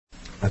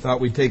I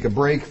thought we'd take a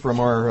break from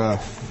our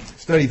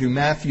study through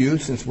Matthew,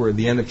 since we're at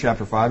the end of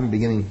chapter 5 and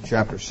beginning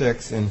chapter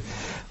 6. And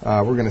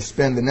we're going to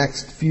spend the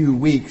next few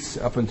weeks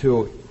up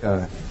until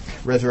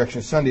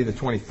Resurrection Sunday, the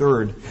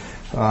 23rd,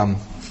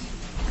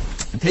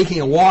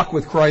 taking a walk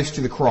with Christ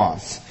to the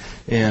cross.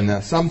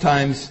 And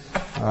sometimes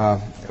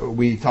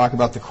we talk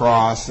about the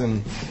cross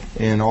and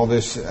all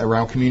this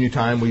around communion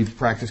time. We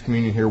practice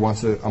communion here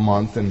once a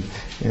month, and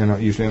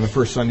usually on the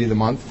first Sunday of the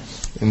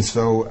month. And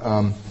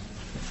so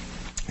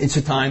it's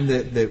a time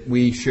that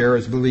we share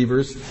as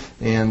believers,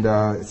 and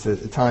it's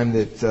a time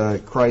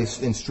that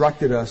Christ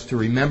instructed us to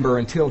remember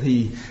until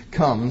He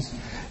comes.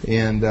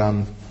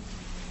 And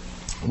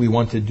we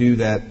want to do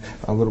that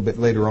a little bit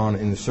later on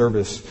in the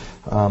service.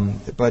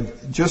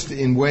 But just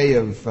in way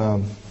of,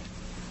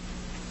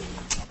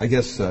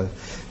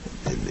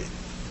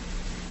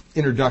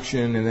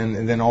 introduction,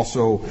 and then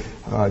also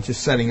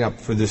just setting up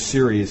for this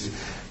series.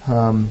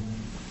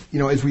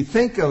 As we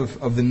think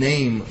of the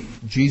name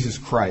Jesus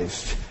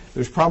Christ,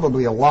 there's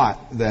probably a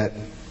lot that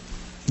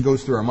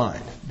goes through our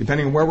mind,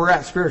 depending on where we're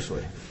at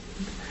spiritually.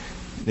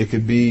 It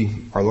could be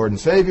our Lord and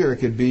Savior. It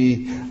could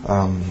be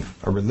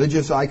a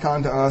religious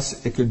icon to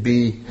us. It could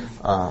be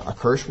a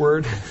curse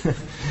word.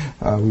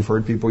 We've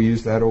heard people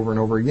use that over and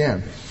over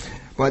again.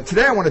 But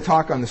today I want to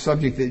talk on the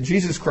subject that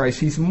Jesus Christ,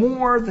 He's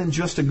more than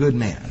just a good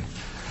man.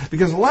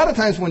 Because a lot of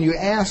times when you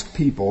ask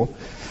people,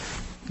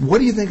 what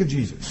do you think of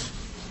Jesus?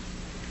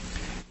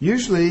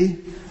 Usually,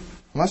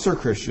 unless they're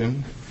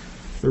Christian,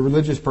 they're a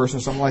religious person,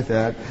 something like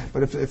that,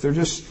 but if they're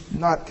just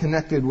not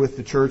connected with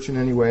the church in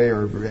any way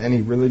or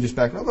any religious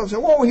background, they'll say,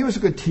 well, he was a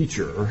good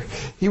teacher, or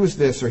he was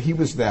this, or he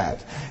was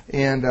that.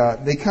 And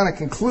they kind of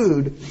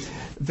conclude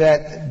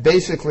that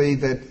basically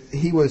that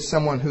he was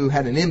someone who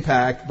had an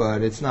impact,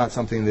 but it's not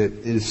something that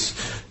is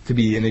to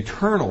be an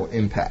eternal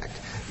impact.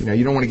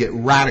 You don't want to get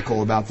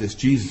radical about this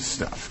Jesus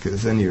stuff,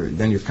 because then you're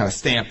kind of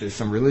stamped as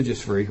some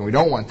religious freak, and we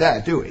don't want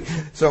that, do we?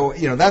 So,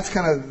 that's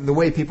kind of the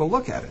way people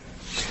look at it.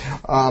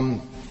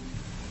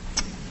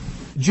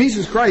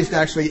 Jesus Christ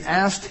actually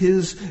asked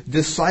His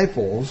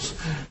disciples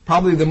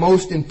probably the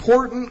most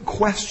important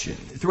question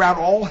throughout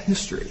all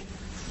history.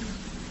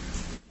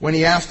 When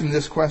He asked them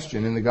this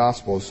question in the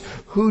Gospels,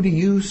 who do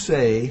you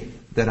say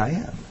that I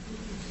am?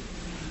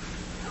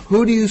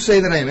 Who do you say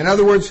that I am? In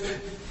other words,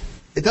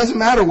 it doesn't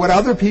matter what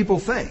other people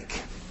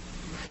think.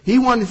 He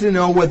wanted to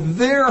know what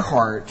their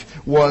heart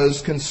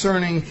was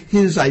concerning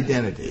His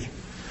identity.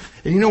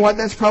 And you know what?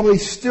 That's probably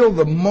still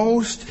the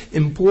most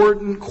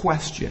important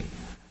question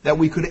that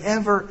we could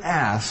ever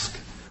ask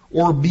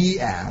or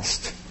be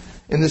asked.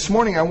 And this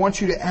morning I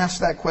want you to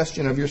ask that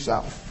question of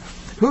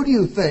yourself. Who do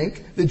you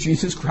think that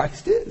Jesus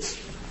Christ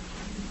is?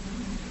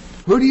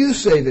 Who do you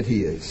say that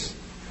He is?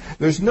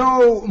 There's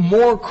no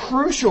more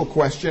crucial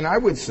question, I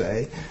would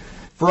say,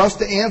 for us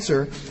to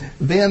answer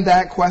than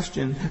that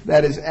question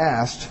that is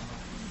asked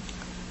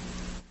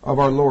of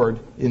our Lord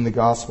in the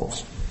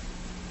Gospels.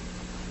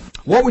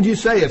 What would you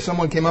say if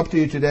someone came up to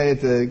you today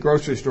at the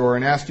grocery store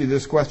and asked you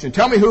this question?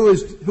 Tell me, who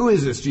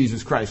is this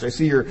Jesus Christ? I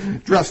see you're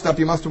dressed up.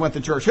 You must have went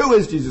to church. Who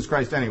is Jesus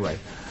Christ anyway?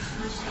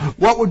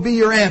 What would be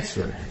your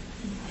answer?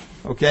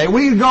 Okay,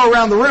 we could go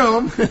around the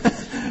room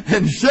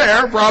and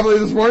share probably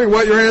this morning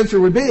what your answer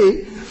would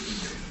be.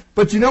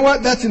 But you know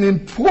what? That's an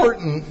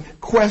important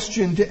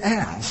question to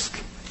ask.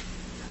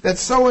 That's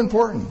so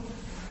important.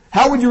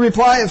 How would you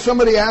reply if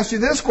somebody asked you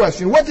this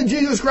question? What did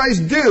Jesus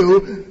Christ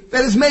do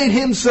that has made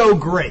Him so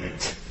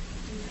great?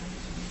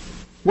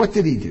 What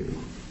did He do?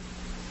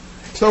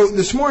 So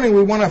this morning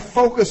we want to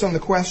focus on the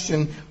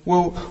question,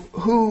 well,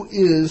 who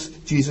is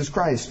Jesus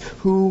Christ?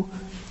 Who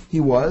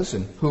He was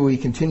and who He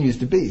continues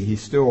to be.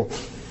 He's still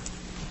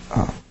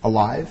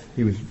alive.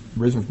 He was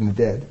risen from the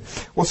dead.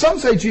 Well, some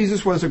say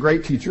Jesus was a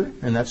great teacher,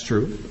 and that's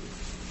true.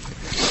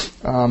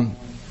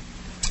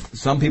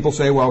 Some people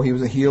say, well, He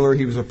was a healer,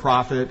 He was a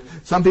prophet.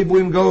 Some people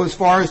even go as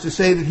far as to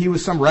say that He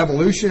was some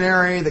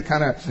revolutionary that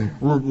kind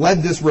of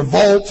led this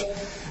revolt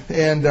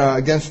and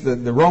against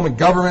the Roman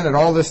government and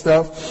all this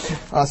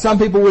stuff. Some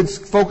people would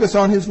focus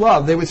on His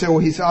love. They would say, well,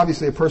 He's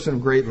obviously a person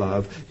of great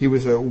love. He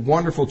was a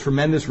wonderful,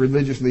 tremendous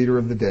religious leader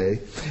of the day.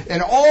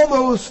 And all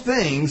those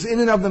things in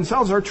and of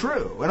themselves are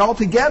true. And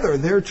altogether,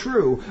 they're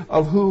true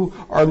of who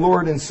our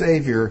Lord and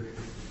Savior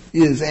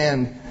is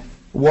and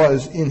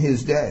was in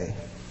His day.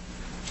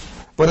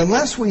 But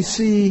unless we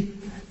see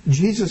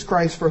Jesus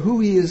Christ for who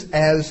He is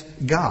as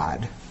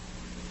God,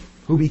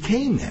 who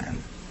became man,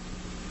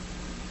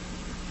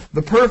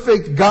 the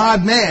perfect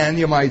God-man,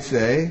 you might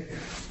say.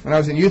 When I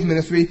was in youth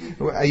ministry,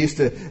 I used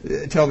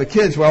to tell the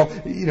kids, well,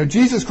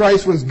 Jesus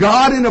Christ was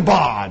God in a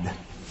bod.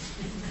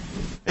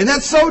 And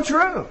that's so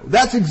true.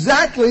 That's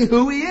exactly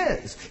who He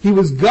is. He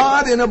was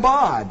God in a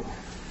bod.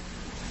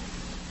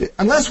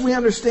 Unless we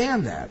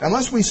understand that,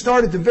 unless we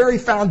start at the very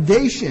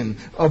foundation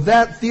of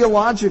that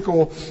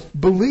theological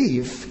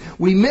belief,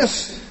 we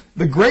miss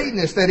the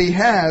greatness that He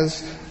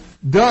has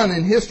done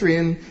in history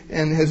and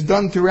has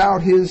done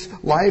throughout His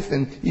life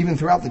and even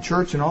throughout the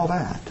church and all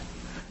that.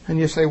 And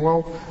you say,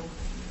 well,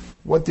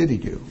 what did He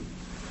do?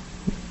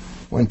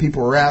 When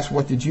people were asked,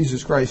 what did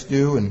Jesus Christ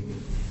do?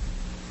 And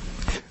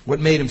What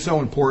made him so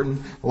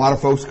important? A lot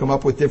of folks come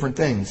up with different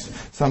things.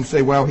 Some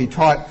say, well, he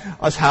taught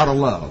us how to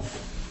love.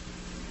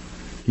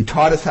 He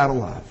taught us how to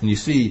love. And you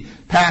see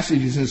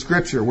passages in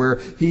Scripture where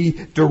he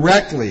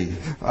directly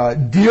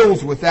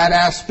deals with that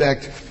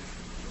aspect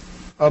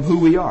of who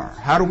we are.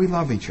 How do we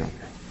love each other?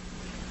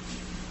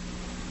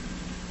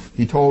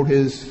 He told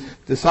his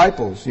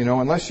disciples,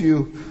 unless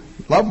you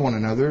love one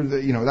another,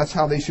 that's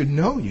how they should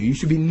know you. You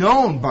should be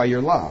known by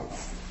your love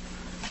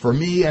for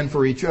me and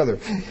for each other.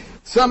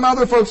 Some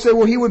other folks say,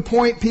 well, he would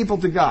point people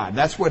to God.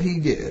 That's what he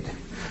did.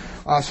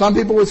 Some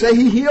people would say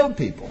he healed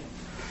people.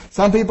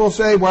 Some people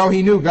say, well,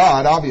 he knew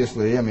God,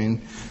 obviously.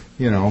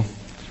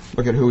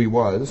 Look at who he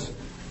was.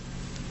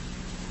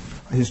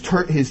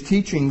 His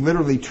teaching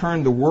literally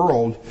turned the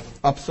world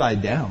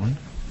upside down,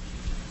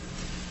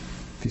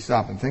 if you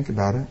stop and think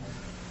about it.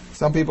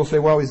 Some people say,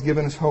 well, he's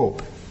given us hope.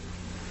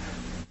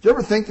 Do you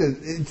ever think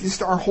that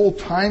just our whole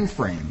time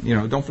frame,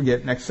 don't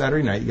forget, next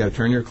Saturday night, you got to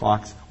turn your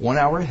clocks 1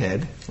 hour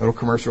ahead. Little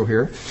commercial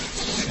here.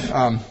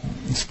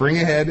 Spring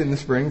ahead in the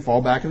spring,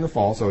 fall back in the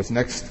fall. So it's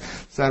next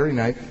Saturday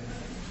night.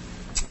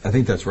 I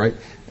think that's right.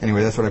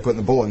 Anyway, that's what I put in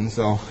the bulletin.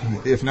 So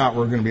if not,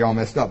 we're going to be all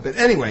messed up. But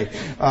anyway,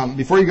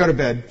 before you go to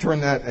bed,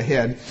 turn that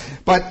ahead.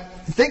 But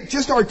think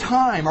just our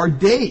time, our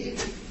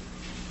date.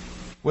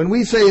 When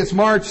we say it's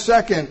March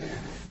 2nd,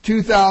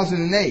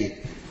 2008.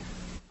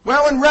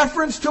 Well, in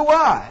reference to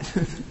what?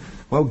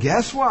 Well,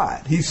 guess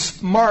what?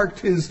 He's marked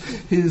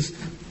his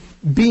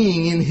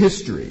being in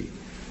history.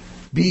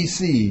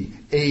 BC,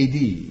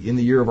 AD, in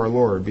the year of our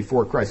Lord,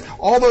 before Christ.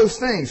 All those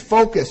things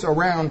focus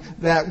around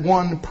that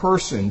one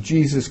person,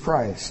 Jesus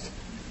Christ.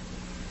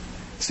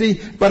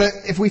 See, but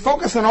if we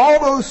focus on all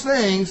those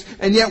things,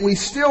 and yet we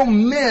still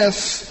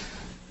miss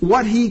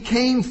what he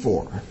came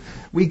for,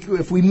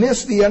 if we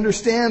miss the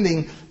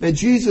understanding that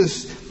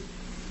Jesus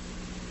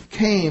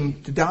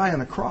came to die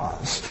on a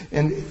cross,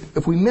 and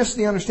if we miss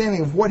the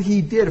understanding of what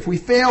he did, if we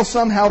fail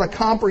somehow to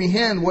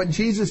comprehend what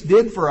Jesus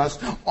did for us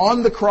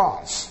on the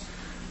cross,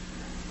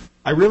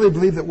 I really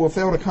believe that we'll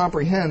fail to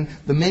comprehend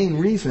the main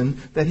reason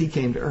that he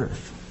came to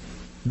earth.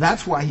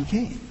 That's why he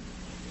came.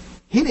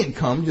 He didn't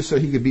come just so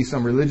he could be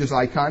some religious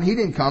icon. He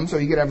didn't come so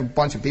he could have a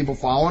bunch of people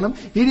following him.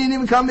 He didn't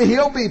even come to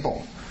heal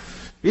people.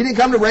 He didn't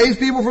come to raise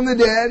people from the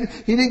dead.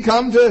 He didn't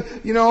come to,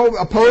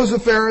 oppose the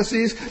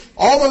Pharisees.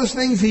 All those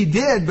things he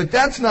did, but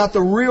that's not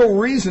the real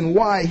reason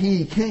why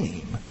he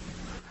came.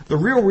 The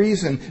real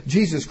reason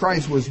Jesus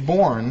Christ was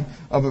born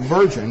of a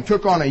virgin,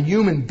 took on a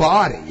human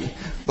body,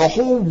 the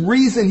whole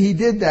reason he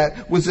did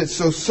that was that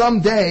so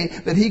someday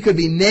that he could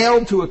be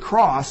nailed to a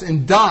cross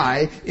and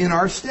die in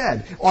our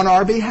stead, on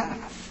our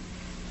behalf.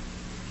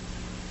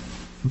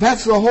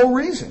 That's the whole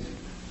reason.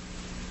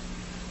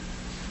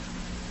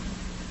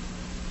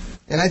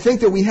 And I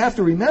think that we have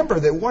to remember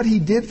that what he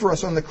did for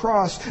us on the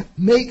cross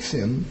makes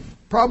him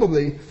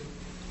probably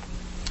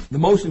the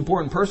most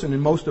important person in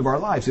most of our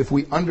lives, if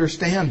we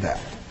understand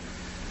that.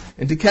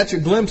 And to catch a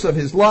glimpse of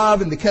his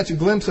love and to catch a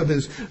glimpse of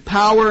his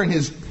power and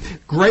his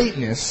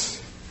greatness,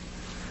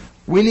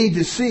 we need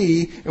to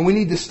see and we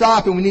need to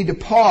stop and we need to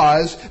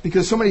pause,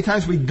 because so many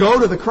times we go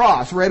to the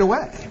cross right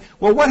away.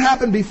 Well, what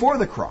happened before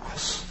the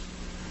cross?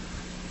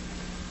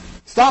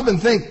 Stop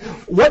and think,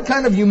 what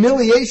kind of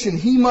humiliation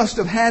he must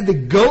have had to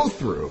go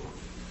through.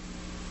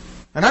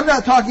 And I'm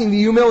not talking the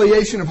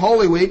humiliation of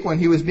Holy Week when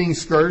he was being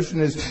scourged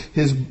and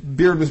his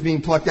beard was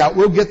being plucked out.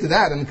 We'll get to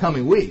that in the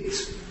coming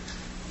weeks.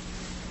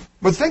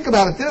 But think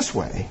about it this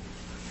way.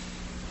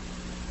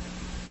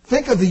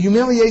 Think of the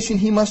humiliation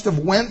he must have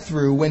went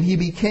through when he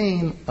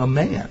became a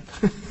man.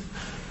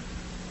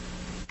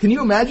 Can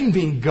you imagine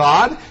being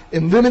God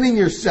and limiting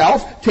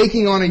yourself,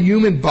 taking on a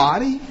human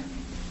body?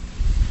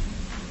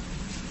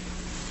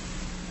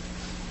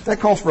 That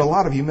calls for a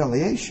lot of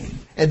humiliation.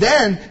 And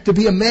then to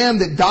be a man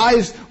that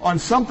dies on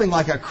something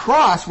like a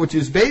cross, which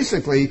is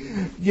basically,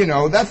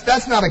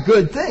 that's not a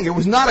good thing. It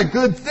was not a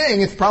good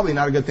thing. It's probably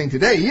not a good thing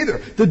today either,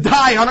 to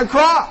die on a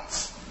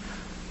cross.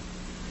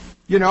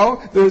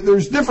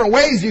 There's different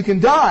ways you can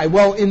die.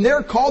 Well, in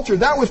their culture,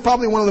 that was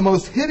probably one of the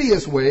most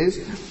hideous ways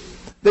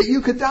that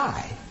you could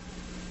die.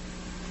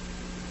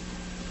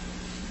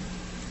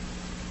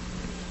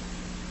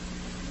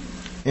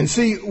 And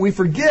see, we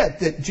forget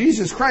that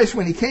Jesus Christ,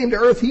 when he came to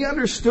earth, he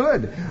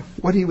understood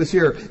what he was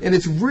here. And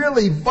it's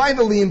really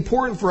vitally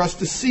important for us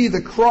to see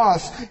the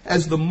cross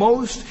as the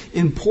most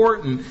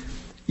important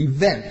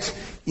event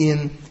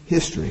in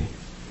history.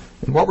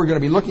 And what we're going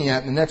to be looking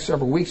at in the next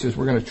several weeks is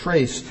we're going to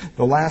trace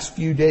the last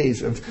few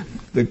days of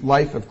the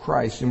life of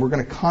Christ. And we're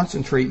going to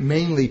concentrate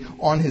mainly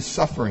on his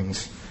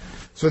sufferings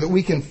so that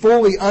we can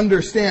fully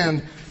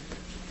understand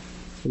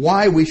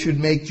why we should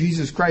make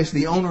Jesus Christ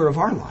the owner of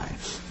our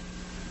lives.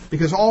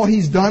 Because all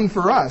he's done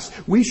for us,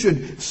 we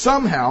should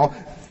somehow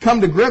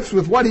come to grips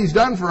with what he's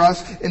done for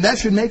us, and that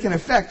should make an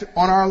effect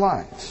on our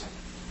lives.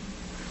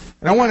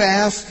 And I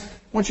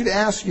want you to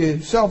ask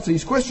yourself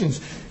these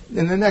questions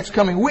in the next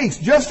coming weeks.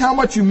 Just how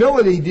much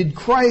humility did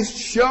Christ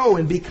show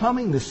in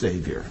becoming the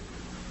Savior?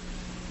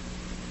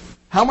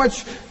 How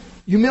much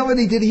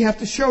humility did he have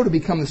to show to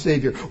become the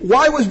Savior?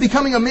 Why was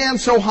becoming a man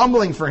so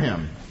humbling for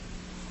him?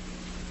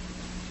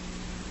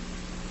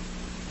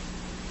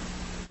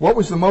 What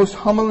was the most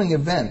humbling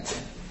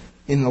event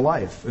in the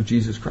life of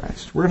Jesus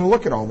Christ? We're going to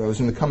look at all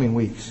those in the coming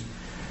weeks.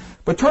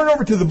 But turn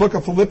over to the book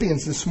of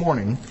Philippians this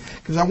morning,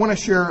 because I want to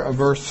share a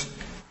verse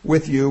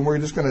with you. We're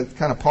just going to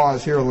kind of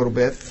pause here a little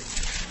bit.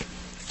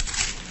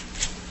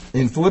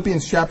 In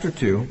Philippians chapter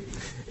 2.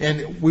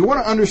 And we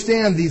want to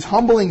understand these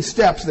humbling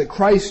steps that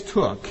Christ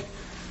took,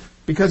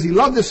 because He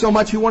loved us so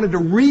much He wanted to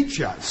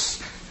reach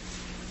us.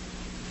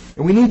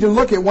 And we need to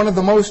look at one of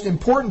the most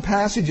important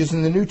passages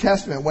in the New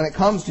Testament when it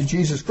comes to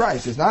Jesus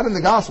Christ. It's not in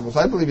the Gospels.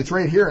 I believe it's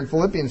right here in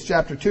Philippians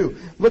chapter 2.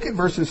 Look at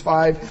verses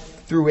 5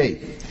 through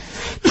 8.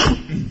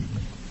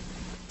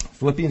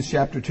 Philippians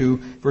chapter 2,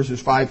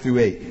 verses 5 through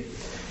 8.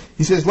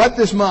 He says, "Let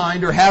this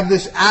mind," or have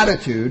this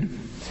attitude,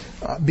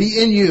 "be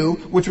in you,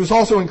 which was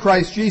also in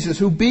Christ Jesus,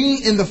 who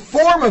being in the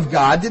form of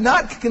God, did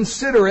not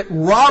consider it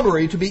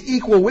robbery to be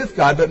equal with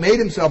God, but made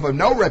Himself of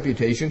no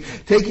reputation,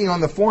 taking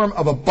on the form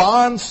of a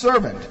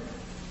bondservant,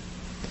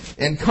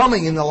 and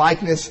coming in the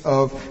likeness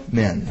of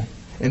men.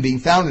 And being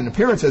found in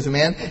appearance as a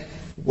man,"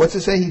 what's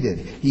it say He did?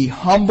 "He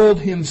humbled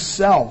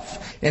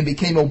Himself, and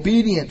became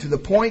obedient to the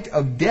point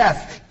of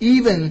death,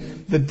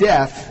 even the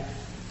death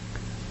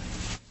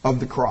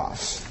of the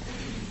cross."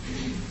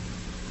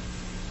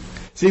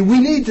 See, we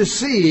need to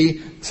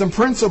see some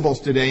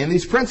principles today, and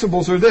these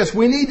principles are this.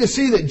 We need to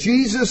see that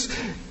Jesus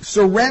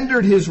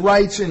surrendered His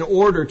rights in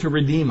order to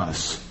redeem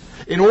us,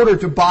 in order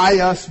to buy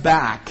us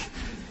back.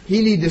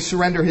 He needed to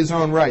surrender His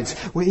own rights.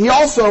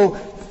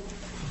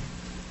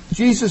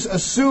 Jesus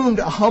assumed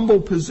a humble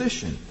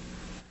position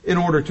in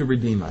order to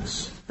redeem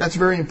us. That's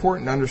very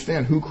important to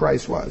understand who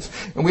Christ was.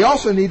 And we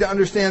also need to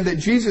understand that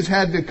Jesus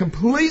had to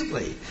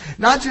completely,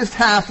 not just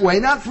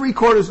halfway, not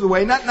 3/4 of the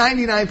way, not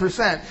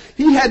 99%,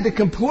 He had to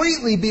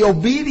completely be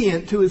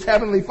obedient to His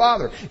Heavenly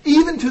Father,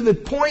 even to the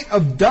point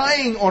of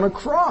dying on a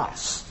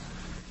cross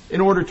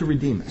in order to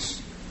redeem us.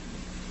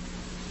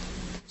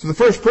 So the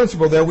first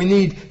principle there, we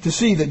need to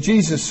see that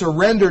Jesus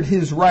surrendered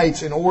His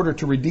rights in order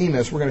to redeem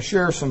us. We're going to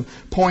share some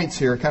points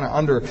here, kind of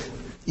under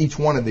each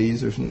one of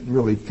these. There's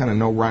really kind of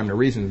no rhyme or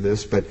reason to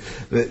this, but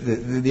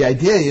the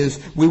idea is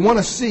we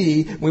want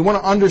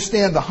to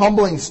understand the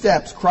humbling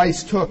steps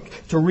Christ took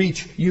to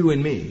reach you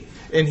and me.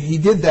 And He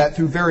did that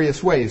through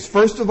various ways.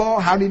 First of all,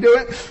 how did He do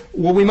it?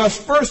 Well, we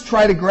must first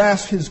try to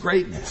grasp His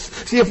greatness.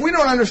 See, if we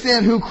don't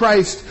understand who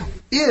Christ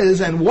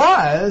is and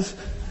was,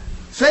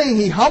 saying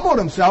He humbled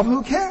Himself,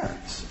 who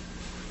cares?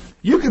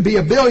 You could be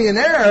a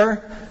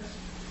billionaire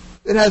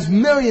that has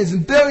millions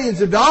and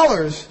billions of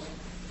dollars,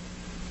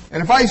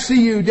 and if I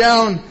see you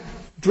down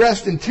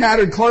dressed in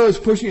tattered clothes,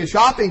 pushing a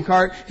shopping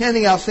cart,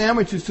 handing out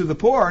sandwiches to the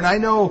poor, and I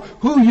know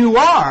who you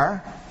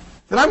are,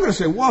 then I'm going to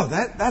say, whoa,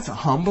 that's a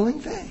humbling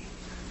thing.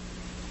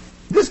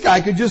 This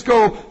guy could just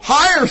go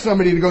hire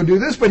somebody to go do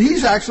this, but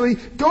he's actually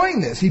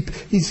doing this.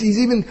 He's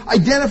even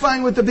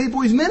identifying with the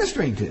people he's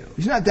ministering to.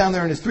 He's not down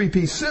there in his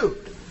 3-piece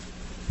suit.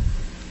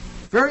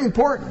 Very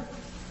important.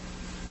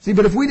 See,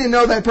 but if we didn't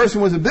know that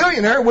person was a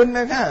billionaire, it wouldn't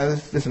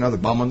have, just another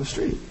bum on the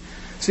street.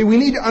 See, we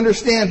need to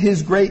understand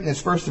His greatness,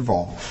 first of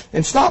all.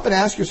 And stop and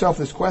ask yourself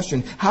this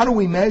question: how do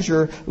we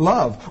measure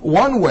love?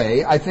 One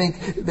way, I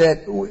think,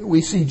 that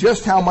we see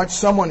just how much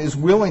someone is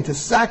willing to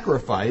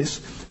sacrifice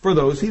for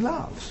those he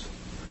loves.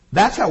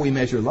 That's how we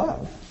measure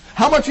love.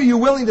 How much are you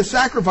willing to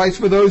sacrifice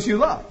for those you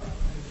love?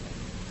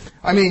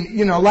 I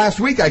mean, last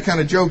week I kind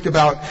of joked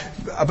about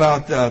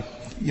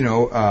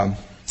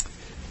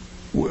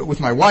with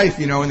my wife,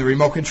 in the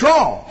remote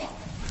control.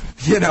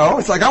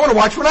 It's like, I want to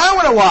watch what I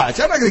want to watch.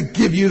 I'm not going to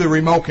give you the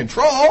remote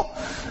control.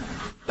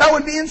 That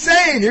would be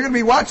insane. You're going to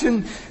be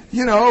watching,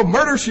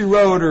 Murder, She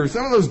Wrote, or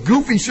some of those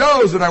goofy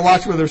shows that I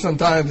watch with her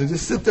sometimes, and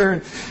just sit there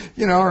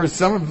and, or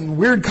some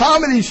weird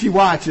comedy she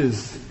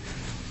watches.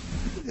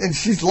 And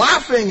she's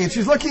laughing, and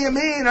she's looking at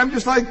me, and I'm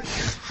just like,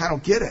 I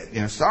don't get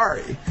it.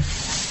 Sorry.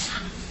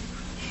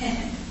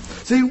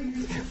 See,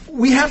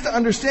 we have to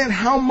understand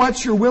how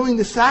much you're willing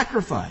to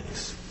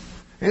sacrifice.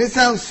 And it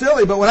sounds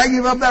silly, but when I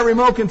give up that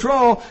remote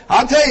control,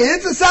 I'll tell you,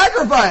 it's a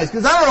sacrifice,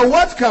 because I don't know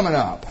what's coming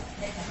up.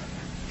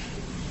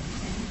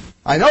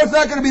 I know it's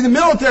not going to be the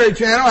military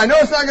channel. I know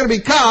it's not going to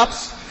be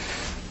cops.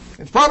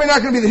 It's probably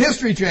not going to be the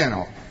History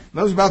Channel.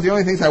 Those are about the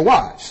only things I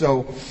watch.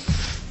 So,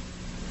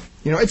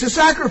 it's a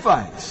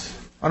sacrifice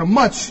on a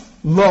much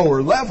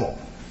lower level.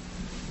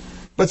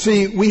 But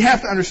see, we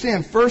have to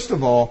understand, first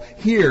of all,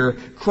 here,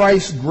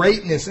 Christ's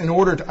greatness in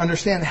order to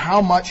understand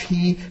how much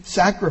He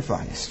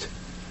sacrificed.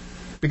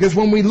 Because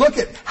when we look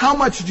at how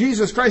much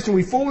Jesus Christ, and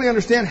we fully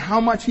understand how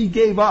much He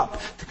gave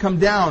up to come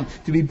down,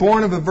 to be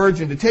born of a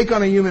virgin, to take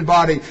on a human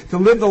body, to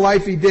live the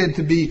life He did,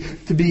 to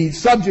be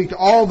subject to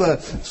all the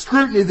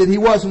scrutiny that He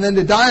was, and then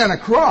to die on a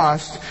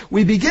cross,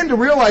 we begin to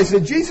realize that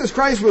Jesus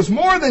Christ was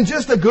more than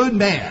just a good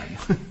man.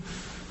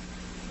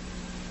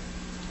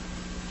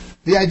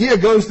 The idea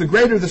goes, the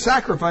greater the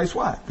sacrifice,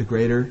 what? The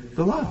greater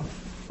the love,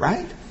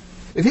 right?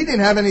 If He didn't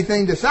have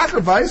anything to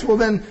sacrifice, well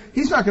then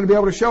He's not going to be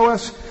able to show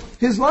us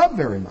His love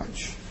very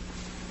much.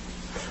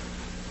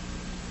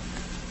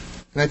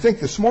 And I think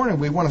this morning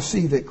we want to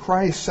see that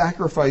Christ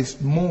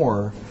sacrificed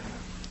more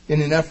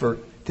in an effort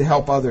to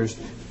help others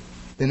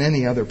than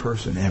any other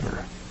person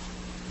ever.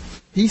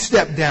 He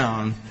stepped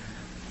down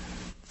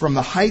from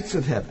the heights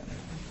of heaven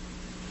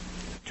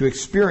to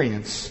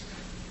experience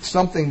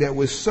something that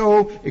was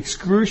so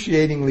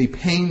excruciatingly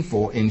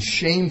painful and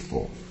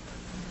shameful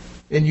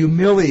and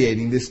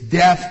humiliating, this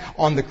death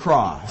on the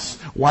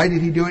cross. Why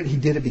did He do it? He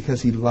did it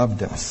because He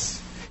loved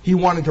us. He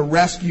wanted to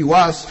rescue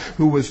us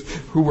who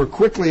were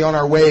quickly on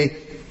our way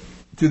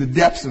to the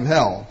depths of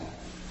hell.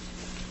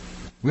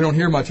 We don't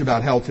hear much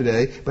about hell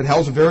today, but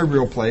hell's a very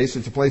real place.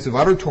 It's a place of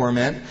utter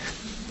torment.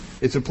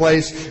 It's a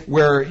place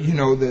where,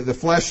 the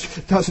flesh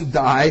doesn't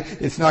die.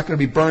 It's not going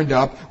to be burned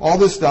up. All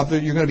this stuff,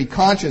 that you're going to be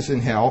conscious in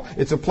hell.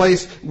 It's a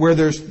place where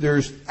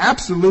there's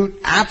absolute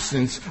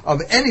absence of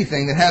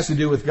anything that has to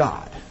do with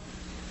God.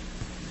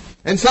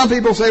 And some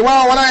people say,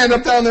 well, when I end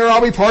up down there,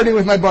 I'll be partying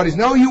with my buddies.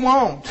 No, you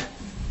won't.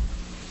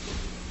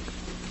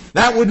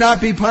 That would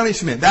not be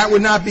punishment. That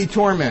would not be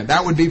torment.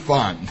 That would be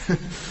fun.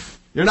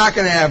 You're not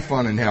going to have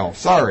fun in hell.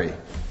 Sorry.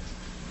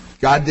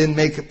 God didn't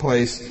make a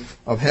place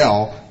of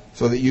hell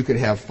so that you could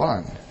have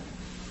fun.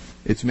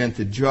 It's meant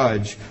to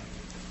judge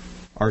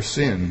our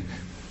sin.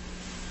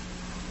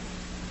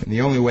 And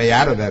the only way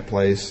out of that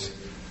place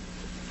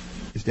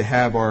is to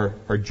have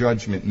our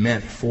judgment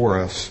meant for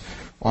us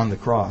on the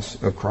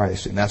cross of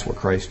Christ. And that's what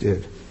Christ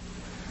did.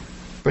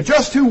 But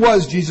just who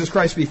was Jesus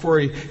Christ before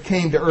He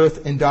came to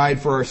earth and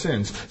died for our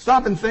sins?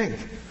 Stop and think.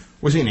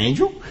 Was He an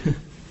angel?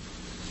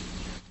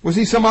 Was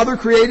He some other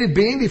created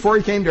being before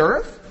He came to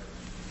earth?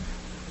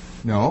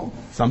 No.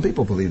 Some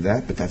people believe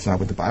that, but that's not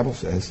what the Bible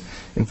says.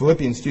 In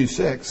Philippians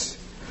 2:6,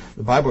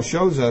 the Bible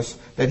shows us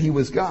that He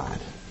was God.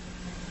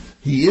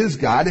 He is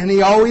God, and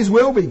He always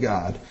will be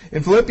God.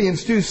 In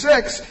Philippians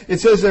 2:6, it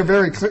says there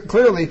very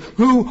clearly,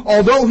 who,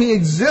 although He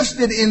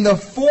existed in the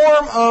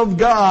form of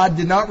God,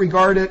 did not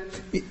regard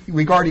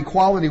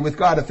equality with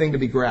God a thing to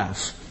be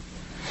grasped.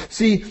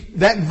 See,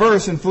 that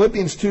verse in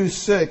Philippians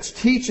 2:6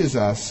 teaches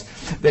us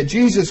that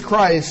Jesus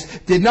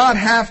Christ did not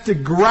have to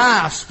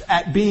grasp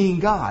at being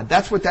God.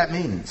 That's what that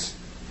means.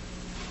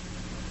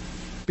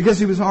 Because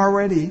He was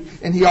already,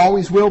 and He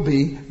always will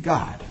be,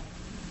 God.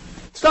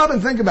 Stop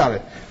and think about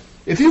it.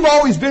 If you've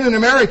always been an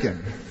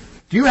American,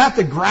 do you have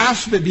to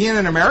grasp at being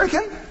an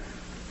American?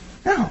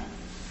 No.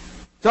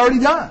 It's already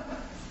done.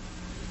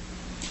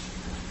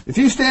 If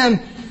you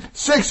stand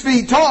 6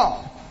 feet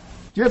tall,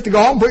 do you have to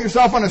go home and put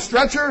yourself on a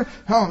stretcher?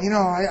 Oh,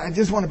 I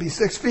just want to be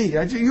 6 feet.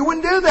 You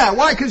wouldn't do that.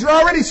 Why? Because you're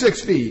already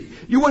 6 feet.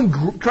 You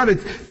wouldn't try to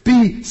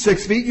be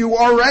 6 feet. You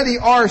already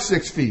are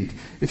 6 feet.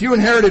 If you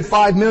inherited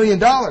 $5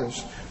 million,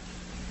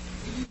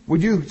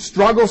 would you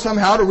struggle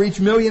somehow to reach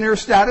millionaire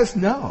status?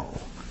 No.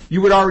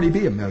 You would already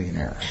be a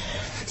millionaire.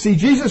 See,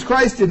 Jesus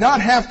Christ did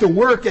not have to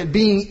work at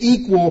being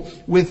equal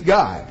with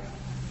God,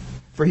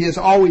 for He has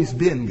always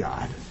been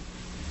God.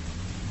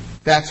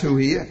 That's who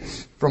He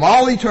is. From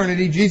all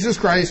eternity, Jesus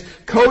Christ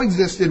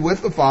coexisted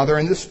with the Father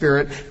and the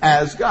Spirit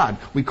as God.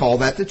 We call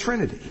that the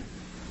Trinity.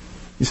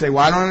 You say,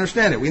 well, I don't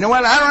understand it. Well, you know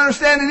what? I don't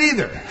understand it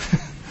either.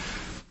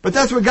 But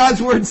that's what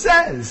God's Word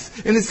says.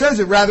 And it says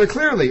it rather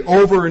clearly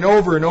over and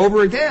over and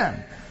over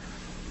again.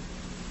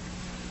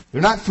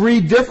 They're not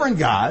three different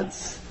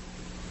gods.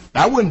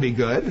 That wouldn't be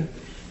good.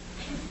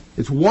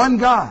 It's one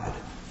God.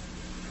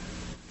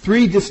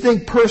 Three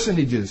distinct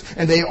personages.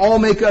 And they all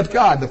make up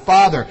God. The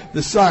Father,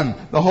 the Son,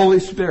 the Holy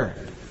Spirit.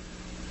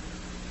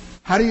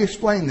 How do you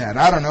explain that?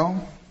 I don't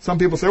know. Some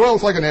people say, well,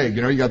 it's like an egg.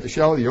 You got the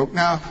shell, the yolk.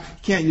 No,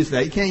 you can't use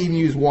that. You can't even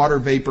use water,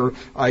 vapor,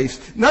 ice.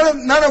 None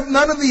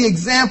of the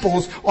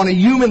examples on a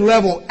human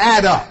level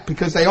add up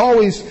because they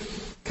always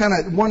kind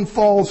of, one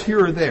falls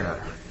here or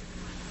there.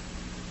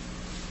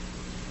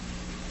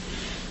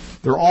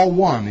 They're all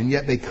one, and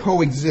yet they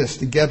coexist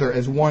together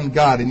as one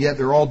God, and yet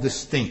they're all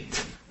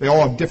distinct. They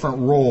all have different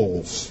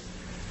roles.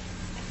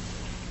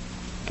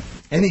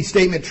 Any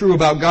statement true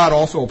about God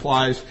also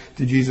applies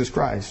to Jesus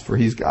Christ, for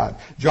He's God.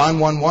 John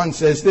 1:1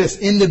 says this,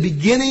 in the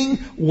beginning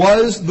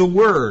was the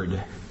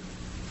Word,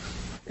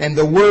 and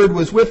the Word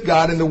was with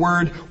God, and the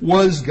Word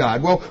was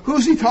God. Well,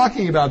 who's He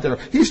talking about there?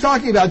 He's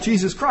talking about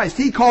Jesus Christ.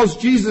 He calls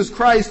Jesus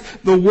Christ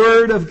the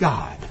Word of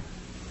God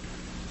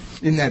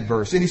in that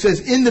verse. And He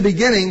says, in the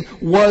beginning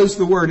was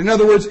the Word. In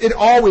other words, it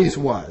always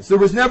was. There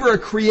was never a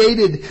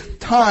created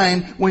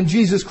time when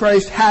Jesus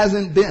Christ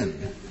hasn't been.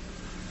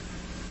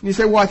 And you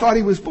say, well, I thought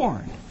He was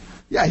born.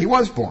 Yeah, He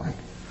was born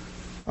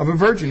of a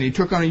virgin. He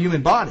took on a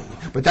human body.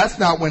 But that's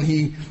not when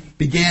He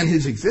began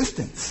His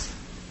existence.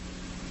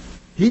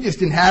 He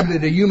just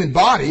inhabited a human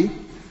body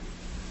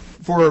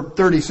for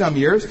 30-some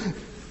years,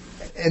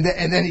 and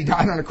then He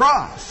died on a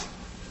cross.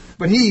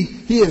 But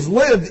He has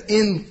lived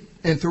in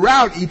and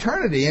throughout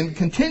eternity and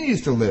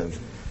continues to live.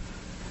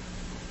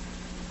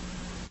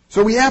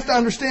 So we have to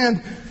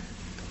understand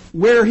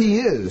where He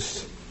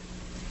is.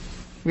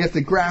 We have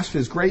to grasp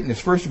His greatness,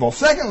 first of all.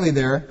 Secondly,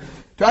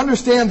 to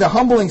understand the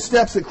humbling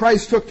steps that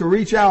Christ took to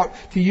reach out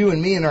to you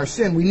and me in our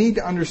sin, we need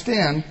to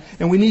understand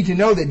and we need to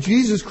know that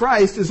Jesus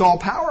Christ is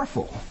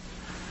all-powerful.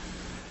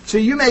 So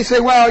you may say,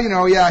 well,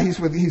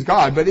 He's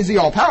God, but is He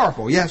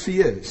all-powerful? Yes, He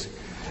is.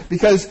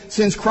 Because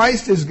since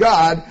Christ is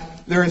God,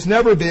 there has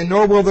never been,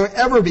 nor will there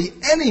ever be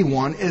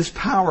anyone as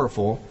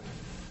powerful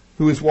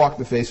who has walked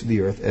the face of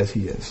the earth as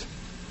he is.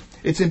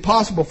 It's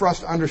impossible for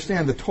us to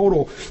understand the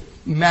total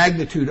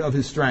magnitude of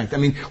his strength. I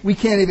mean, we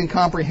can't even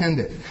comprehend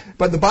it.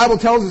 But the Bible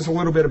tells us a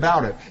little bit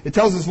about it. It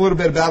tells us a little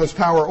bit about his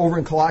power over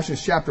in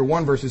Colossians chapter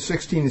 1, verses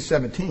 16 and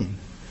 17.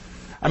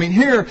 I mean,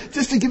 here,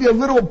 just to give you a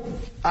little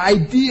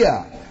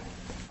idea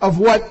of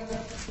what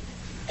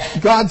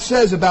God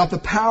says about the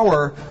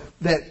power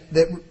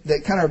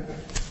that kind of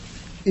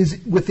is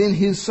within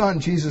his Son,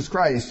 Jesus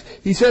Christ.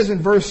 He says in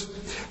verse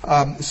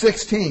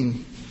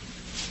 16,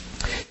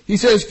 he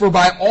says, For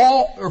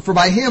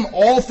by him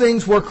all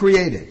things were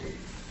created.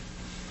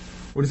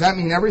 What does that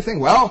mean, everything?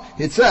 Well,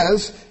 it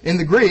says in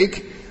the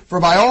Greek, for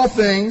by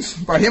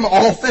him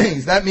all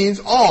things. That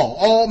means all.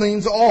 All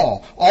means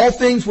all. All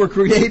things were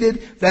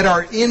created that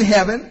are in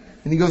heaven,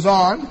 and he goes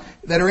on,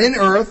 that are in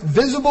earth,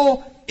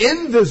 visible,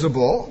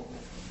 invisible.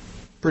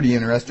 Pretty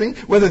interesting.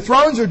 Whether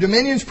thrones or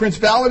dominions,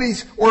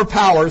 principalities or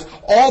powers,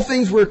 all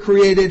things were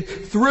created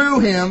through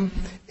him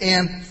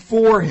and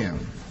for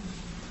him.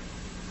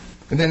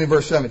 And then in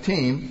verse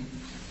 17,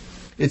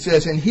 it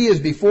says, And he is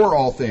before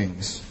all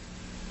things,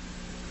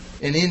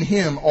 and in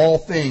him all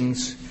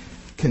things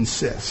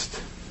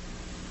consist.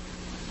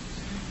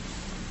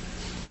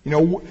 You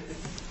know,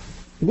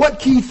 what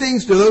key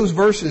things do those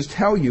verses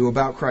tell you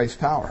about Christ's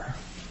power?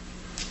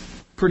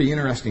 Pretty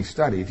interesting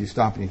study if you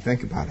stop and you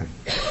think about it.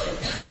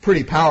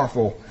 Pretty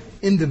powerful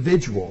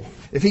individual.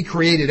 If he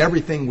created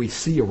everything we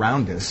see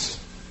around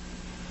us,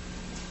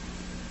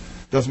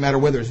 doesn't matter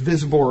whether it's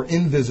visible or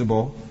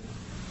invisible,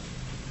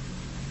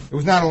 it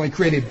was not only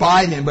created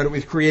by him, but it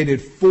was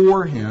created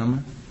for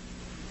him.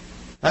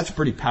 That's a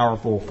pretty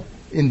powerful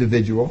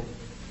individual.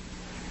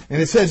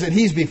 And it says that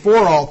he's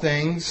before all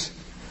things.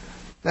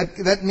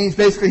 That means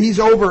basically he's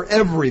over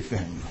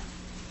everything.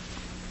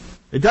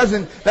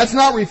 That's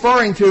not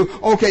referring to,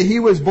 okay, he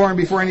was born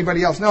before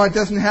anybody else. No, it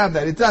doesn't have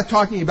that. It's not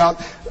talking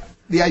about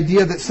the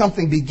idea that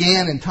something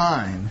began in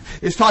time.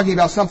 It's talking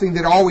about something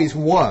that always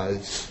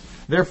was.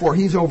 Therefore,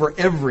 he's over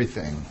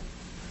everything.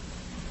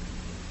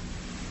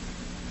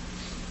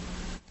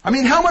 I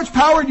mean, how much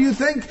power do you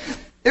think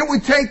it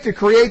would take to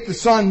create the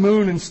sun,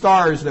 moon, and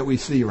stars that we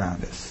see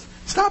around us?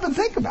 Stop and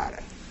think about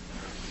it.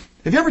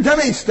 Have you ever done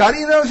any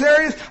study in those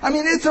areas? I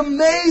mean, it's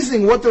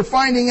amazing what they're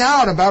finding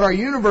out about our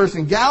universe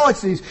and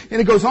galaxies,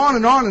 and it goes on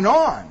and on and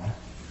on.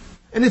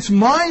 And it's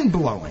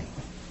mind-blowing.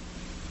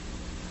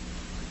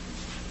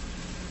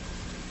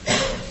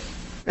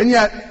 And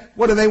yet,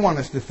 what do they want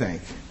us to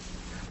think?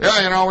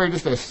 Yeah, you know, we're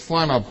just a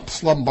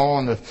slum ball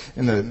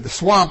in the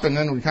swamp, and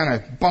then we kind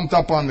of bumped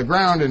up on the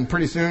ground, and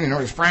pretty soon, you know,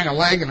 we sprang a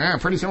leg,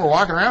 and pretty soon we're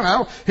walking around.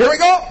 Now, here we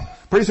go!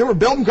 Pretty soon we're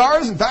building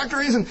cars and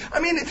factories, and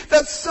I mean,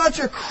 that's such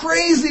a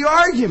crazy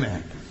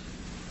argument.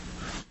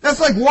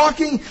 That's like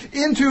walking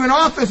into an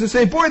office and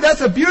saying, boy,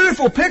 that's a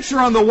beautiful picture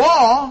on the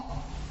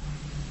wall.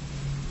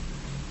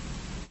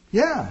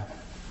 Yeah.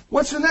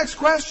 What's the next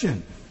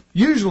question?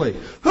 Usually,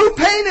 who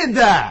painted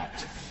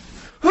that?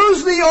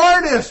 Who's the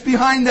artist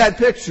behind that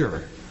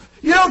picture?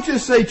 You don't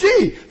just say,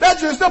 gee, that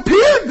just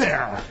appeared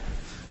there.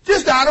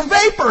 Just out of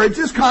vapor. It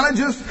just kind of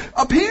just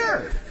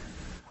appeared.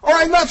 Or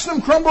I left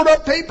some crumbled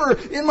up paper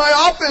in my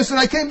office and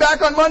I came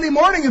back on Monday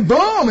morning and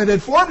boom, it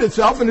had formed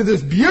itself into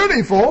this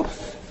beautiful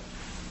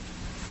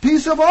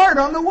piece of art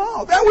on the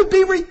wall. That would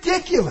be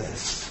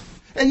ridiculous.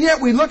 And yet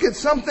we look at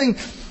something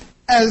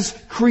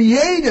as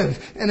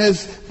creative and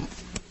as,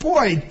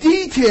 boy,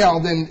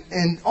 detailed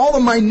and all the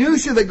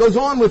minutia that goes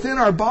on within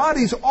our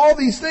bodies, all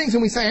these things,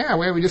 and we say, yeah,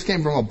 well, we just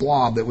came from a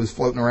blob that was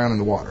floating around in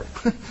the water.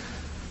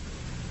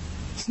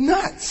 It's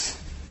nuts.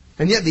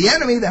 And yet the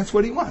enemy, that's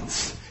what he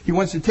wants. He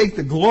wants to take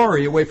the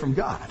glory away from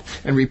God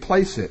and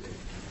replace it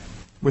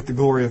with the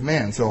glory of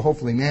man. So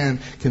hopefully man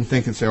can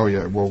think and say, oh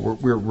yeah, well,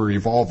 we're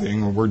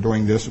evolving, or we're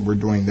doing this, and we're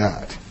doing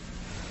that.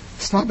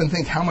 Stop and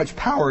think how much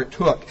power it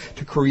took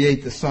to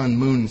create the sun,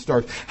 moon, and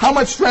stars. How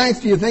much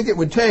strength do you think it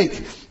would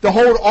take to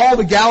hold all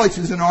the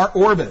galaxies in our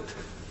orbit?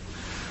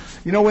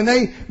 You know,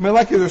 when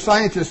molecular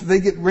scientists, they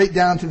get right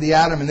down to the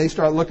atom and they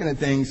start looking at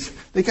things,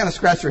 they kind of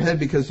scratch their head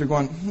because they're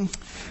going,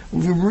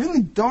 we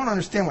really don't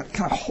understand what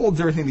kind of holds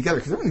everything together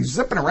because everything's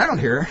zipping around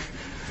here.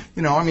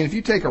 You know, I mean, if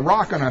you take a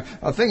rock on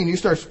a thing and you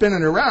start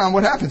spinning it around,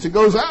 what happens? It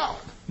goes out.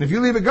 And if you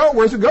leave it go,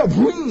 where's it go?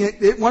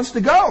 It wants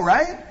to go,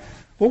 right?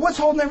 Well, what's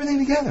holding everything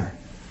together?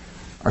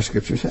 Our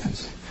scripture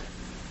says.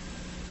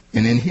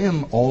 And in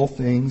him all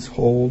things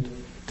hold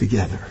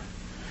together.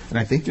 And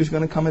I think there's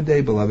going to come a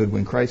day, beloved,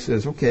 when Christ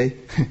says, okay,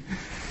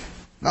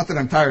 not that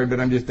I'm tired, but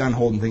I'm just done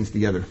holding things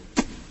together.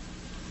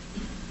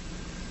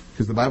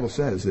 Because the Bible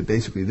says that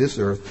basically this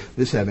earth,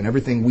 this heaven,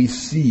 everything we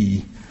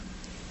see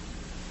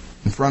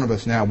in front of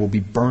us now will be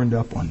burned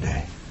up one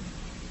day.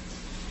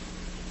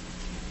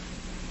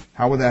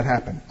 How will that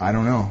happen? I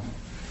don't know.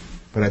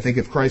 But I think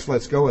if Christ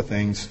lets go of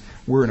things,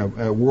 we're in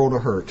a world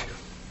of hurt.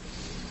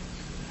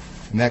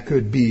 And that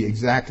could be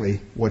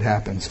exactly what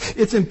happens.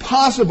 It's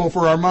impossible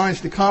for our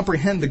minds to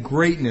comprehend the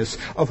greatness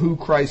of who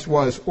Christ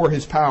was or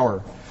his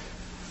power.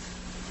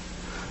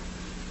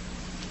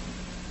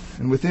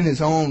 And within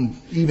His own,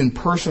 even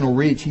personal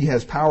reach, He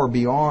has power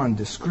beyond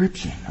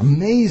description.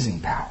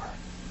 Amazing power.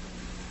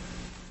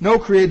 No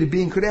created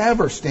being could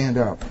ever stand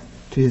up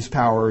to His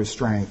power or His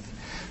strength.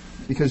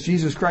 Because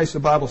Jesus Christ, the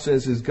Bible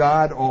says, is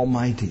God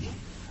Almighty.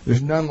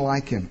 There's none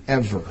like Him,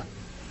 ever.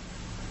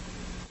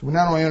 So we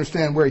not only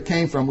understand where He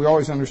came from, we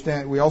also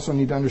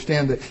need to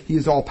understand that He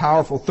is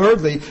all-powerful.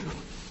 Thirdly,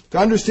 to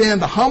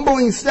understand the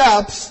humbling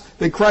steps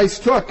that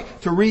Christ took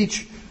to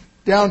reach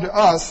down to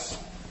us,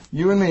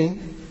 you and me,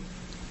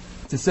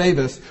 to save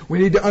us, we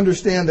need to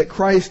understand that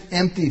Christ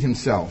emptied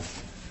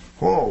Himself.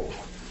 Whoa!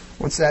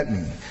 What's that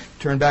mean?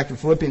 Turn back to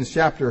Philippians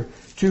chapter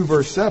 2,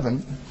 verse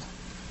 7.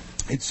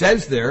 It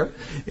says there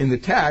in the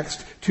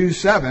text,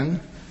 2:7,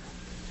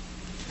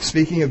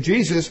 speaking of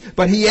Jesus,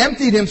 but He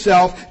emptied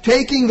Himself,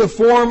 taking the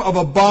form of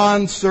a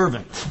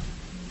bondservant.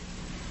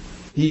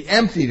 He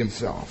emptied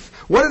Himself.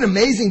 What an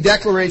amazing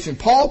declaration.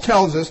 Paul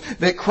tells us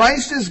that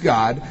Christ is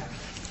God,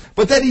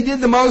 but that He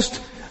did the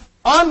most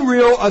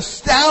unreal,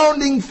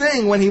 astounding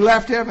thing when He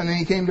left heaven and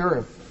He came to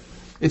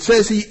earth. It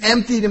says He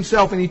emptied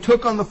Himself and He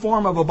took on the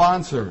form of a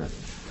bondservant.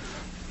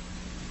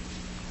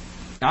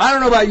 Now, I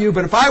don't know about you,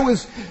 but if I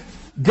was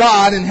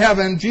God in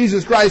heaven,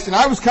 Jesus Christ, and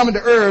I was coming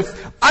to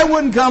earth, I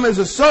wouldn't come as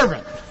a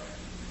servant.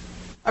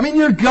 I mean,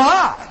 you're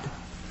God.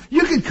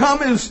 You could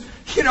come as,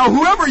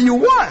 whoever you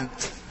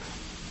want.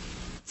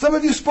 Some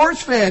of you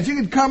sports fans, you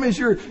could come as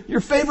your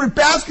favorite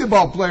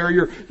basketball player,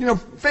 your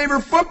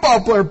favorite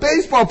football player,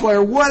 baseball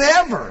player,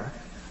 whatever.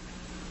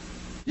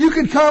 You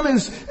could come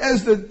as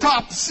the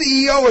top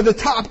CEO of the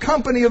top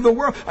company of the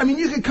world. I mean,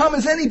 you could come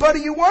as anybody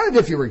you wanted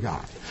if you were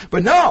God.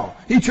 But no,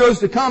 He chose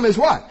to come as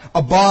what?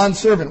 A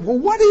bondservant. Well,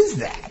 what is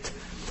that?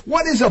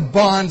 What is a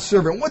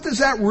bondservant? What does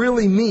that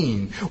really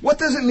mean? What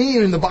does it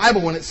mean in the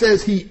Bible when it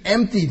says He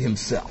emptied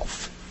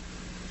Himself?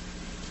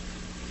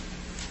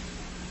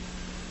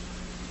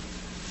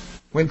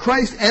 When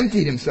Christ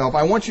emptied Himself,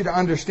 I want you to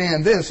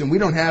understand this, and we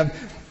don't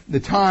have the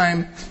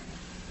time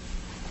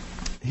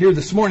here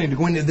this morning to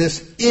go into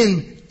this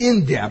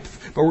in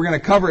depth, but we're going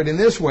to cover it in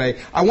this way.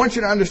 I want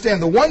you to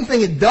understand the one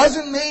thing it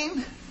doesn't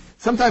mean.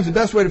 Sometimes the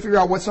best way to figure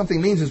out what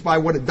something means is by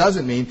what it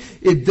doesn't mean.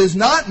 It does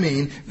not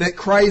mean that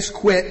Christ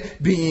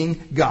quit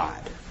being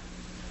God.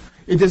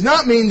 It does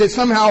not mean that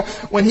somehow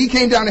when He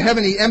came down to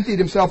heaven, He emptied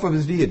Himself of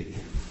His deity.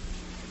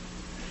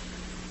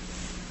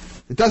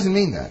 It doesn't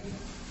mean that.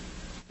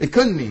 It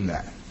couldn't mean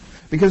that.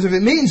 Because if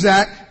it means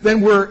that, then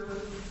we're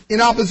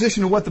in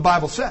opposition to what the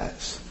Bible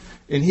says.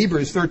 In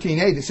Hebrews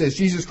 13:8, it says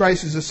Jesus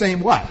Christ is the same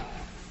what?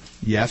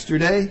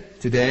 Yesterday,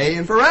 today,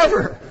 and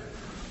forever.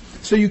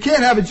 So you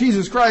can't have a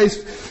Jesus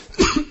Christ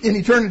in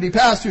eternity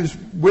past who's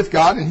with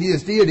God and He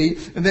is deity,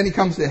 and then He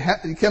comes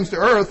to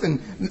earth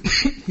and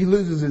He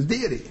loses His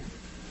deity.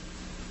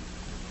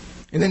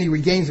 And then He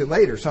regains it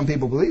later. Some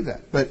people believe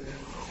that. But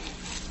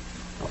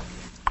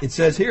it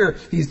says here,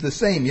 He's the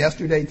same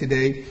yesterday,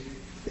 today,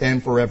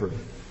 and forever.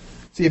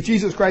 See, if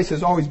Jesus Christ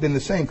has always been the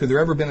same, could there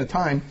ever been a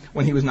time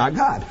when He was not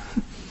God?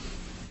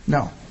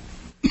 No.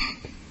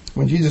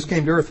 When Jesus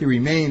came to earth, He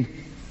remained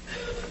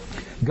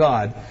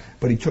God,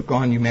 but He took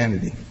on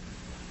humanity.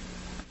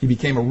 He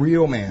became a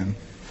real man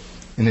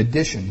in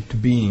addition to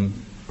being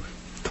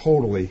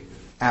totally,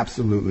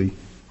 absolutely,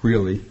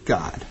 really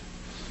God.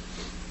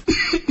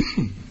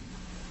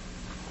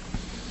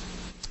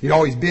 He'd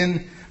always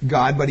been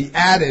God, but He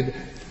added,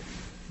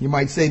 you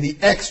might say, the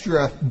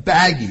extra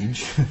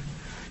baggage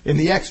and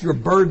the extra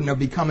burden of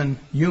becoming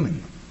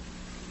human.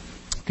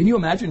 Can you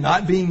imagine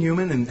not being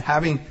human and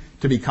having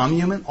to become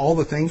human? All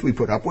the things we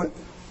put up with?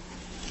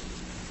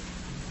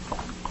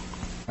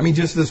 I mean,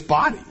 just this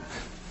body.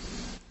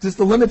 Just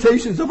the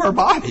limitations of our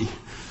body.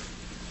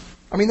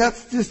 I mean,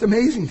 that's just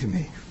amazing to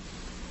me.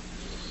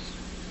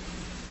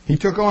 He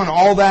took on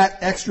all that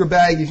extra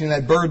baggage and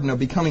that burden of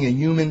becoming a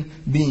human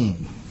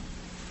being.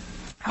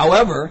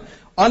 However,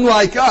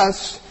 unlike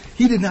us,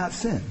 He did not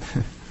sin.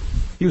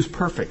 He was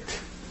perfect.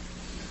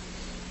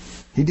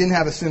 He didn't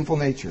have a sinful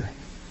nature.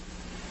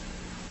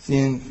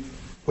 See,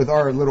 with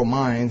our little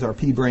minds, our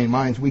pea-brain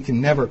minds, we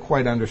can never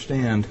quite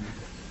understand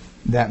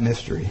that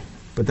mystery.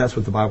 But that's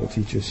what the Bible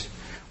teaches.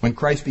 When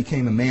Christ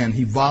became a man,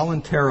 He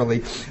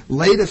voluntarily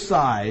laid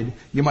aside,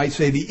 you might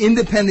say, the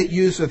independent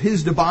use of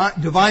His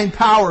divine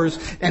powers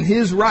and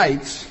His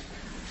rights,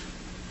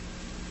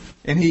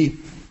 and He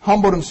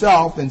humbled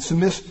Himself and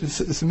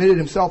submitted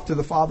Himself to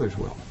the Father's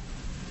will.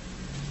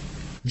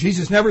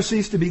 Jesus never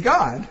ceased to be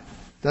God.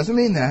 Doesn't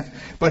mean that.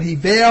 But He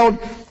veiled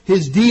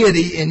His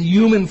deity in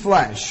human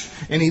flesh.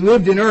 And He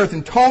lived in earth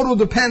in total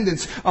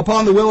dependence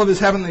upon the will of His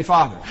heavenly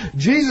Father.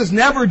 Jesus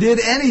never did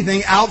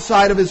anything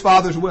outside of His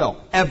Father's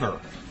will. Ever.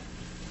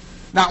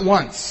 Not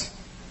once.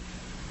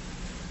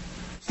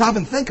 Stop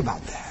and think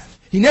about that.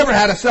 He never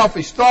had a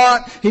selfish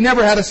thought. He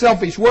never had a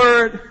selfish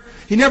word.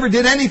 He never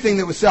did anything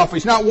that was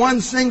selfish. Not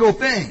one single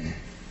thing.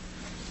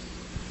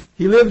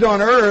 He lived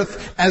on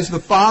earth as the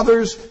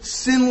Father's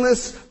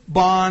sinless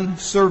bond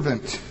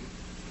servant.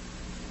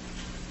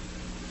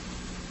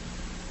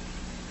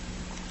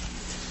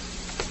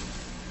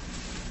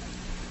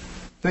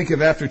 Think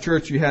if after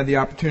church you had the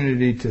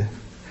opportunity to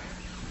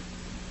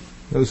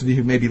Those of you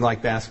who maybe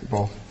like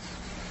basketball.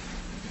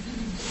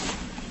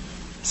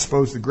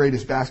 Suppose the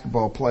greatest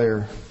basketball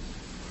player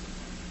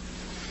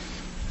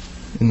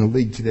in the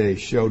league today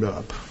showed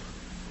up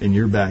in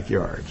your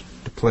backyard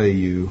to play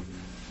you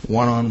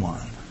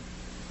one-on-one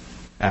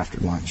after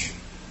lunch.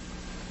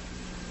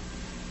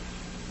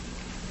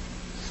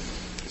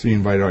 So you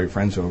invited all your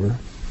friends over.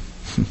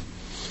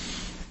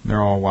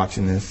 They're all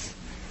watching this.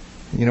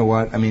 You know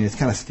what? I mean, it's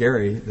kind of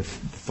scary, the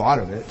thought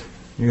of it.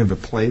 You're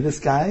going to play this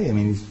guy? I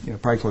mean, he's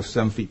probably close to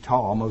 7 feet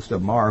tall. Most of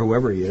them are,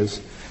 whoever he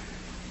is.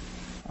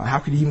 How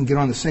could he even get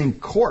on the same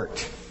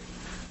court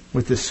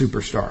with this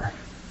superstar?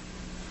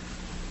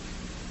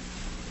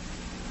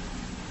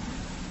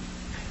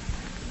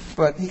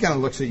 But he kind of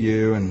looks at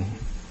you and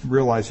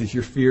realizes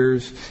your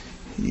fears.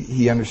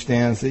 He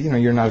understands that,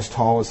 you're not as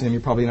tall as him.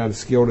 You're probably not as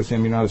skilled as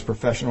him. You're not as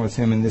professional as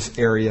him in this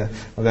area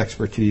of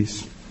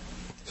expertise.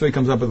 So he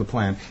comes up with a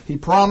plan. He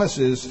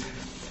promises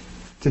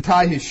to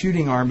tie his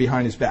shooting arm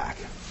behind his back.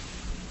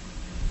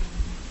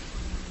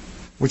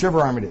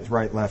 Whichever arm it is,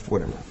 right, left,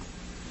 whatever.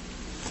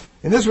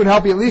 And this would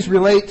help you at least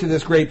relate to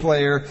this great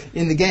player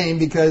in the game,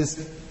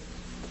 because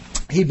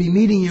he'd be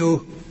meeting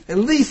you at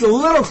least a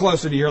little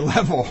closer to your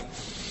level.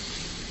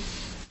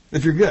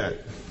 If you're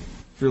good.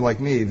 If you're like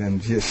me,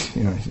 then just,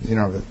 you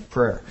know, the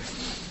prayer.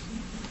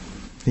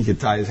 He could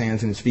tie his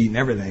hands and his feet and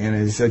everything, and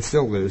I'd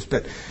still lose.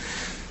 But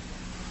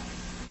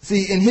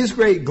see, in His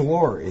great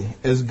glory,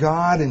 as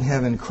God in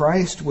heaven,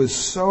 Christ was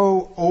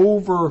so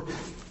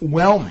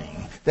overwhelming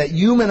that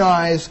human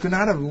eyes could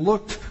not have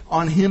looked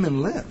on Him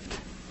and lived.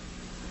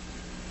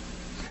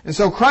 And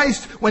so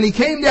Christ, when He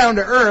came down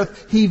to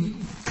earth, He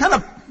kind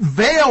of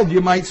veiled,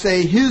 you might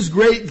say, His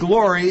great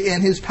glory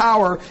and His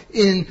power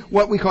in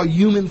what we call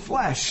human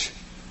flesh.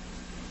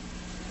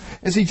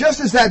 And see, just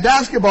as that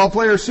basketball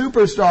player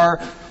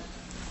superstar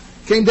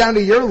came down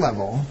to your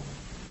level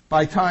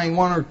by tying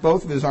one or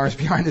both of his arms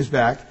behind his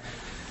back,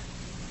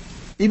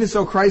 even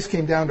so Christ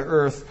came down to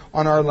earth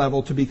on our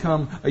level to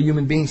become a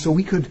human being so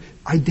we could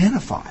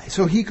identify,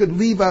 so He could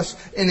leave us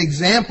an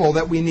example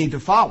that we need to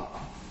follow.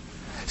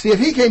 See, if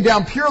He came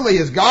down purely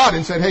as God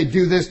and said, hey,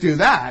 do this, do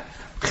that,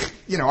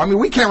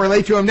 we can't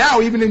relate to Him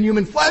now, even in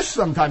human flesh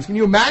sometimes. Can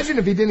you imagine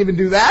if He didn't even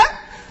do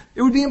that?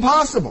 It would be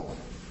impossible.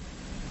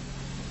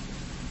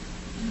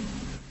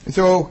 And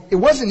so it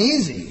wasn't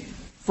easy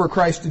for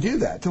Christ to do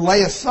that, to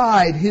lay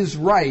aside His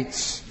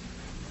rights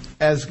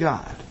as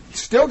God.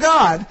 Still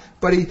God,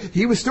 but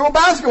he was still a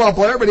basketball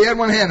player, but he had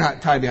one hand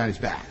tied behind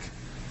his back.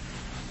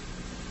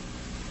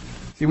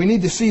 See, we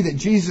need to see that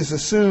Jesus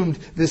assumed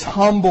this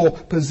humble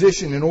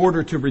position in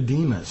order to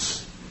redeem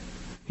us.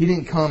 He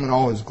didn't come in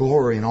all His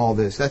glory and all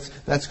this.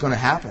 That's going to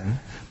happen,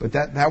 but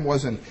that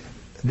wasn't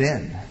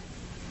then.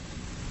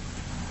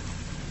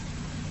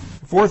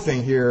 The fourth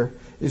thing here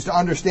is to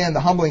understand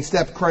the humbling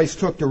step Christ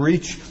took to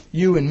reach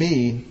you and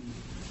me.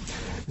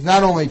 Is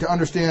not only to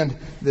understand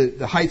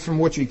the heights from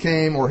which He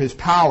came or His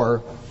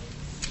power,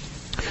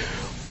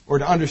 or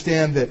to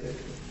understand that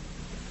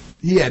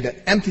He had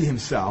to empty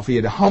Himself, He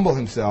had to humble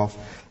Himself,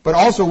 but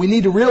also we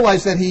need to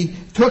realize that He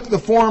took the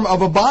form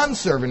of a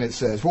bondservant, it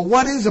says. Well,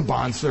 what is a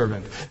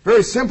bondservant?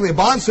 Very simply, a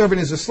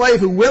bondservant is a slave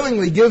who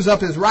willingly gives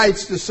up his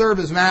rights to serve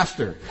his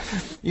master.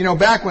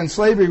 Back when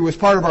slavery was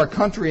part of our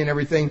country and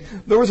everything,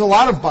 there was a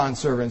lot of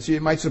bondservants.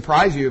 It might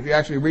surprise you if you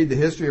actually read the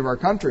history of our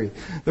country.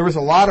 There was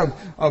a lot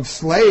of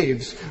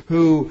slaves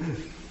who,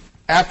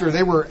 after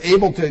they were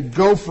able to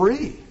go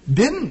free,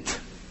 didn't.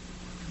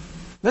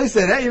 They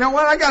said, hey, you know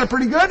what? I got it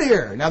pretty good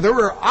here. Now, there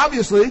were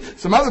obviously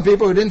some other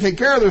people who didn't take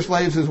care of their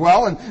slaves as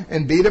well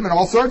and beat them and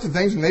all sorts of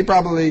things, and they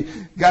probably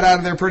got out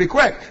of there pretty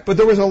quick. But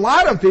there was a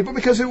lot of people,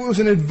 because it was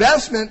an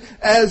investment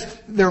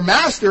as their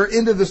master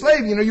into the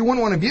slave. You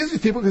wouldn't want to abuse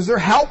these people because they're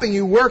helping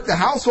you work the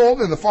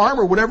household or the farm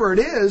or whatever it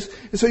is,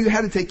 and so you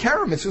had to take care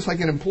of them. It's just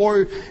like an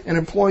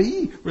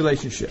employee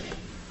relationship.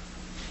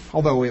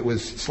 Although it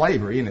was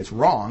slavery and it's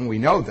wrong, we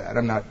know that.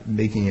 I'm not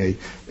making an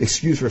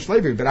excuse for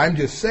slavery, but I'm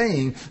just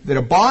saying that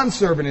a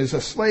bondservant is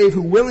a slave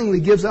who willingly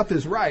gives up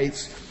his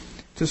rights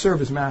to serve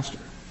his master.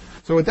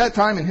 So at that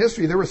time in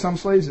history, there were some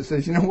slaves that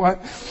said, you know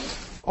what,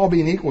 all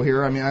being equal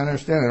here, I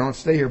understand I don't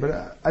stay here,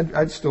 but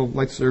I'd still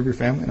like to serve your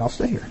family and I'll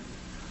stay here.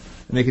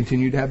 And they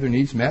continued to have their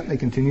needs met, and they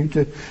continued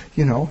to,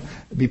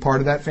 be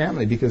part of that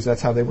family because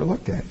that's how they were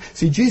looked at.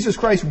 See, Jesus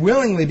Christ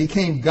willingly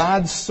became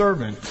God's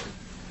servant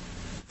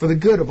for the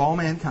good of all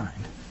mankind.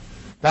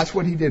 That's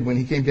what He did when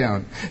He came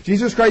down.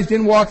 Jesus Christ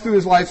didn't walk through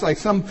His life like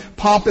some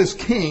pompous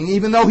king,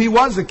 even though He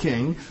was a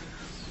king,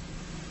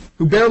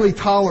 who barely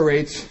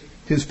tolerates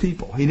His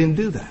people. He didn't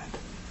do that.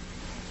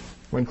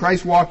 When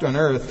Christ walked on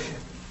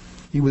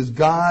earth, He was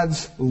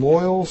God's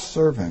loyal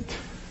servant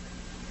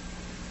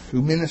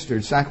who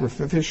ministered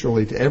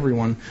sacrificially to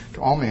everyone,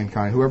 to all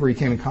mankind, whoever He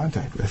came in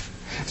contact with.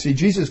 See,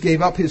 Jesus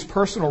gave up His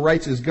personal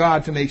rights as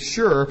God to make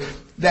sure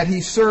that He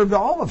served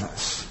all of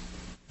us.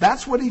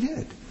 That's what He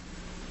did.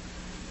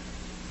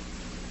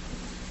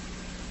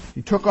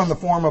 He took on the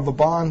form of a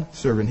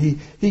bondservant.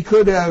 He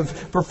could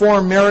have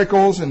performed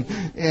miracles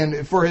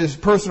and for His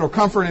personal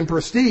comfort and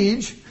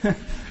prestige,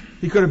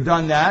 He could have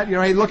done that.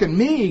 Hey, look at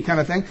me kind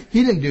of thing.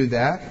 He didn't do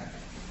that.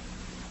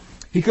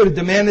 He could have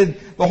demanded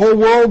the whole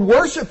world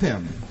worship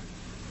him.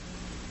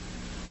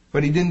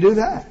 But he didn't do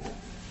that.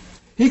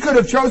 He could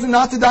have chosen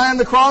not to die on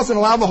the cross and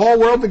allow the whole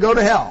world to go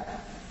to hell,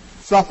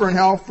 suffer in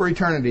hell for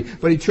eternity.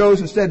 But he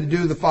chose instead to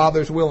do the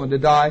Father's will and to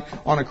die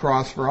on a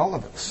cross for all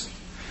of us.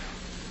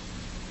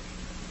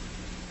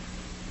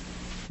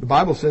 The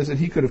Bible says that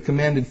he could have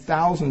commanded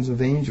thousands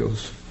of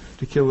angels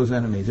to kill his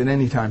enemies at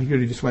any time. He could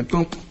have just went,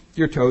 boom,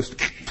 you're toast,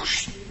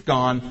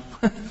 gone.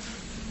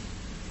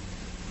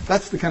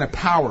 That's the kind of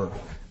power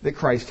that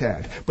Christ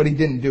had. But he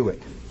didn't do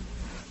it.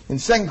 In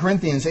 2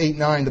 Corinthians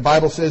 8:9, the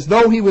Bible says,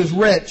 though he was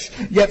rich,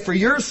 yet for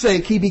your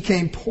sake he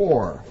became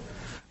poor,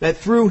 that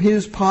through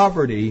his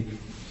poverty,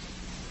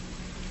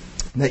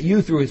 that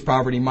you through his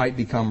poverty might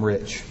become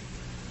rich.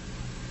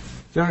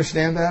 Do you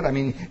understand that? I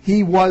mean,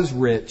 he was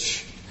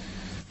rich.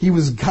 He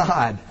was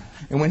God.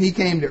 And when he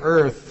came to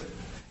earth,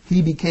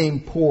 he became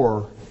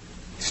poor.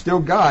 Still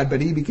God,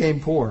 but he became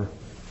poor.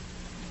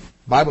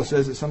 The Bible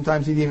says that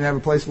sometimes he didn't even have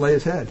a place to lay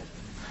his head.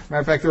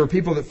 Matter of fact, there were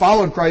people that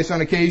followed Christ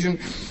on occasion,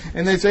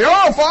 and they'd say,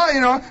 I'll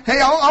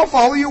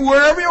follow you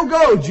wherever you'll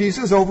go,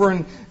 Jesus, over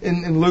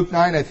in Luke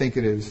 9, I think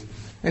it is.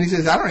 And he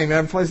says, I don't even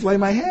have a place to lay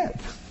my head.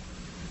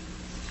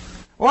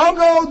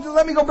 Well,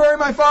 let me go bury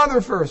my father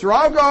first. Or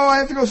I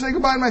have to go say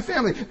goodbye to my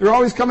family. They're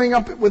always coming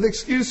up with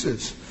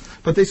excuses.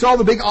 But they saw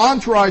the big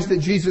entourage that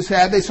Jesus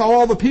had. They saw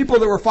all the people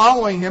that were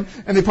following him,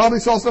 and they probably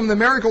saw some of the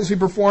miracles he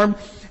performed.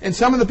 And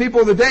some of the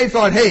people of the day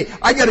thought, hey,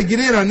 I got to get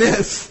in on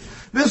this.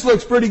 This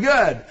looks pretty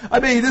good. I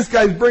bet this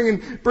guy's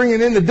bringing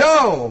in the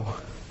dough.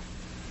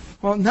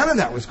 Well, none of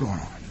that was going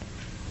on.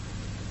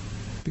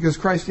 Because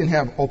Christ didn't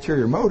have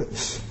ulterior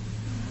motives.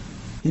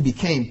 He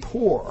became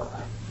poor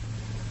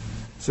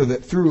so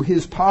that through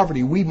his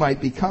poverty we might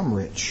become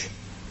rich.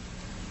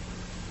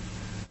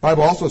 The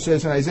Bible also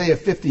says in Isaiah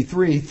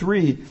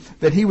 53:3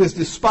 that he was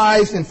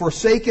despised and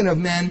forsaken of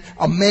men,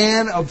 a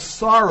man of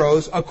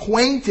sorrows,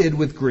 acquainted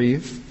with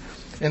grief,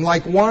 and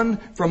like one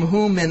from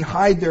whom men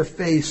hide their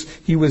face,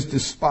 he was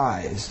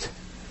despised.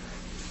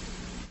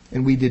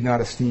 And we did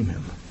not esteem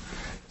him.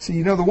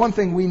 See, the one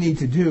thing we need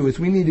to do is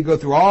we need to go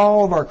through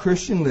all of our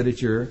Christian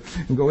literature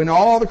and go into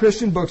all the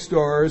Christian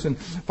bookstores and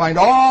find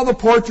all the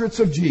portraits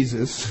of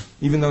Jesus,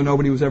 even though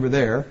nobody was ever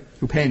there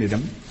who painted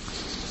him.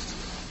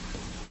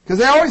 Because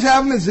they always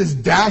have him as this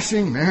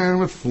dashing man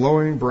with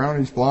flowing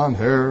brownish blonde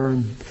hair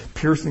and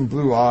piercing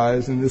blue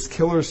eyes and this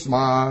killer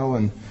smile.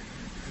 And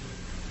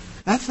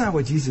that's not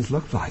what Jesus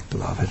looked like,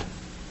 beloved.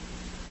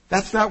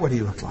 That's not what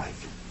he looked like.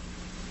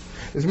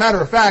 As a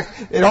matter of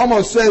fact, it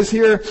almost says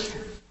here,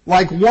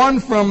 like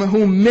one from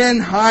whom men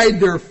hide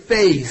their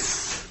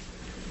face.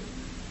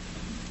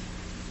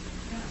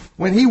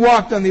 When he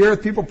walked on the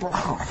earth, people thought,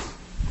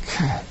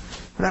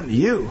 what happened to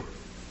you?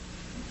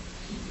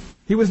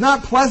 He was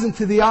not pleasant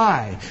to the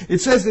eye. It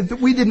says that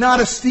we did not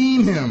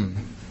esteem him.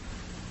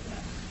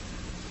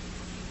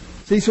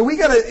 See, so we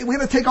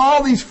gotta take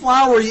all these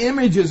flowery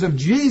images of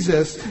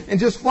Jesus and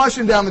just flush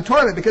him down the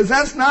toilet, because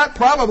that's not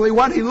probably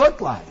what he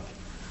looked like.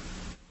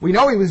 We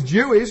know he was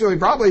Jewish, so he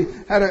probably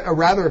had a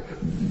rather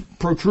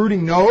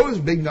protruding nose,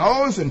 big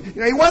nose, and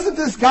he wasn't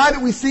this guy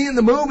that we see in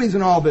the movies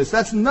and all this.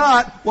 That's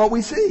not what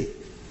we see.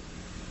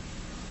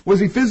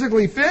 Was he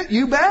physically fit?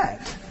 You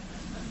bet.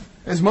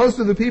 As most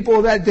of the people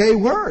of that day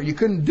were. You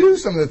couldn't do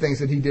some of the things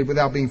that he did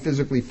without being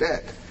physically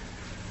fit.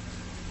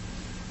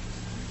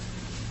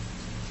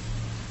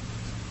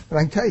 But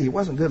I can tell you, he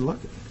wasn't good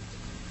looking.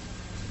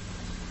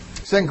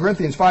 2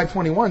 Corinthians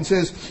 5:21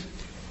 says,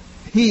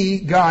 he,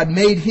 God,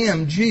 made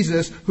him,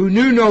 Jesus, who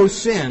knew no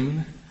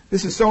sin,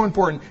 this is so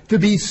important, to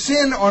be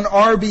sin on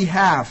our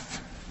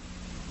behalf,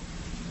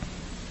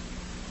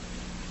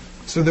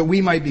 so that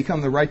we might become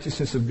the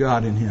righteousness of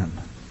God in him.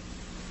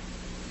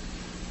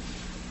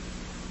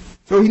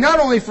 So he not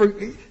only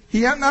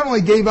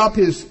gave up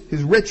his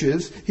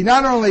riches, he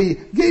not only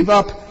gave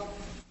up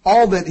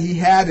all that he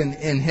had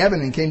in heaven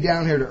and came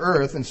down here to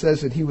earth, and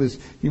says that he was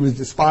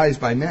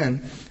despised by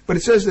men, but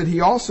it says that he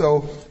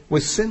also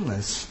was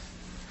sinless.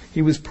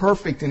 He was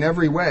perfect in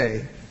every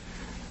way,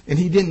 and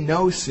he didn't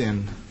know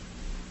sin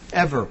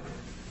ever.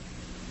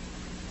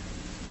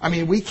 I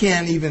mean, we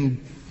can't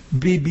even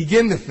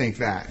begin to think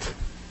that.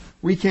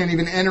 We can't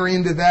even enter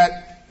into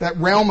that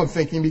realm of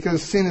thinking,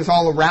 because sin is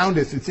all around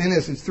us, it's in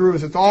us, it's through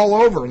us, it's all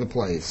over the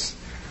place.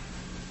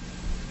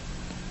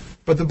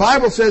 But the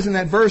Bible says in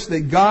that verse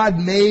that God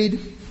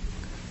made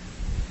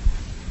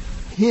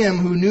him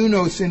who knew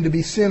no sin to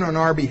be sin on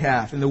our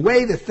behalf. And the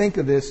way to think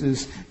of this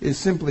is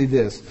simply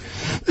this.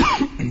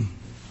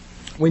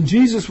 When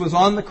Jesus was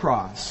on the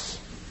cross,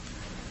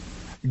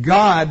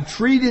 God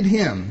treated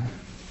him,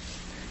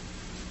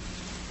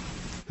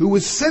 who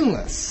was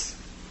sinless,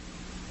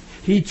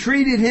 he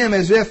treated him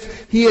as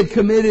if he had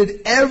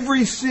committed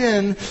every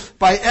sin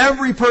by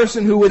every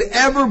person who would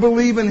ever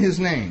believe in his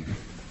name.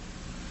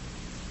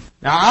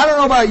 Now, I don't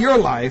know about your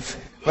life,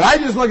 but I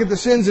just look at the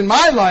sins in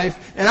my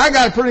life, and I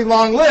got a pretty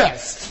long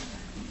list.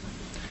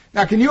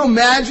 Now, can you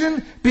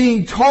imagine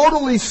being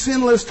totally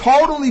sinless,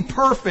 totally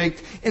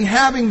perfect, and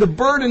having the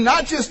burden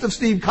not just of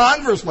Steve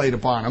Converse laid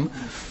upon him,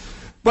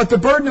 but the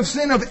burden of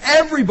sin of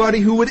everybody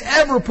who would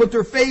ever put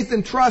their faith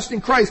and trust in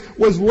Christ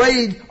was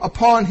laid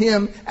upon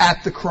him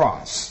at the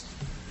cross?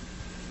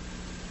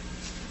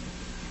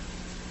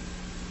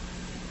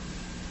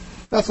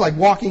 That's like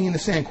walking into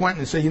San Quentin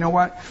and say, you know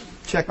what?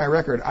 Check my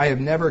record. I have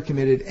never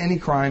committed any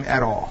crime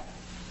at all.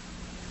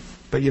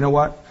 But you know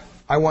what?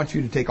 I want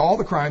you to take all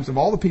the crimes of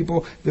all the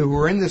people who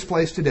are in this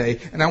place today,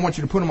 and I want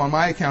you to put them on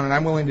my account, and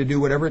I'm willing to do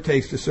whatever it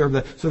takes to serve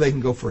them so they can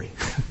go free.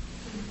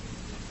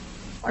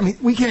 I mean,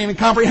 we can't even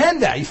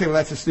comprehend that. You say, well,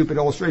 that's a stupid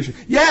illustration.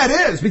 Yeah,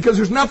 it is, because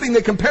there's nothing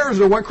that compares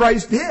to what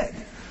Christ did.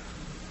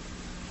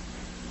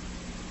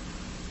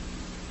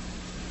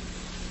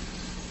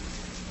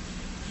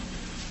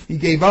 He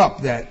gave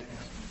up that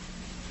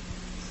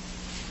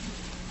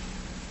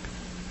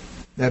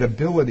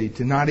ability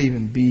to not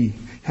even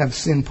have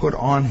sin put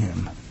on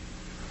him.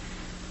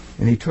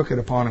 And he took it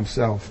upon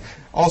himself.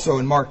 Also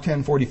in Mark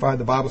 10:45,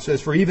 the Bible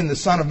says, "For even the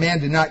Son of Man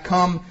did not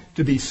come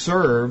to be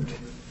served,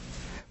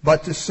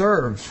 but to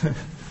serve,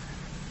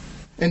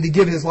 and to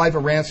give his life a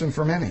ransom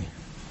for many."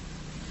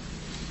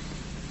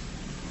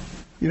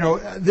 You know,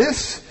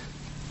 this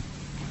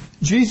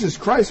Jesus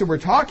Christ that we're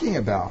talking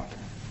about,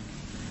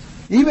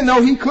 even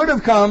though he could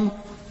have come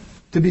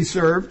to be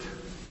served,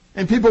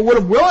 and people would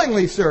have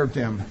willingly served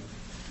him,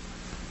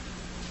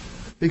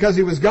 because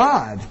he was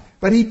God,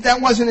 but that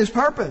wasn't his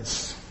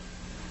purpose.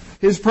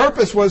 His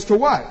purpose was to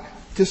what?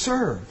 To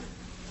serve.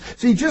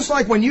 See, just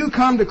like when you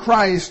come to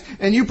Christ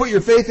and you put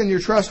your faith and your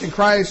trust in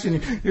Christ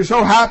and you're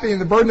so happy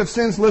and the burden of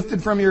sin's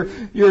lifted from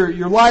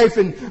your life,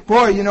 and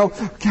boy, you know,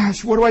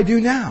 gosh, what do I do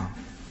now?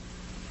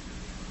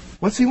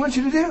 What's he want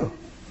you to do?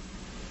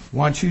 He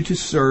wants you to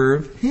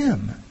serve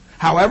him.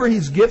 However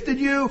he's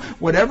gifted you,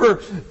 whatever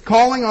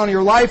calling on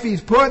your life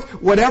he's put,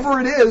 whatever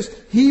it is,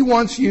 he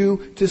wants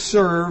you to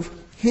serve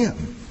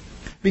him.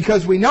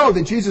 Because we know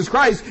that Jesus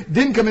Christ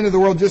didn't come into the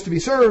world just to be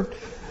served,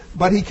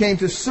 but he came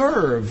to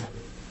serve.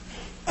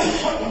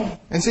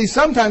 And see,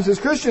 sometimes as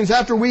Christians,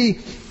 after we,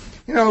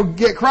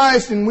 get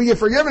Christ and we get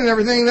forgiven and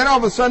everything, then all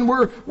of a sudden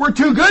we're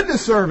too good to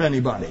serve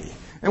anybody.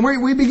 And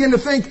we begin to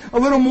think a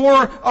little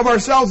more of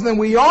ourselves than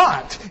we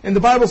ought. And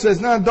the Bible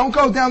says, no, don't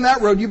go down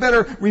that road. You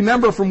better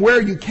remember from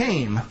where you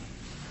came.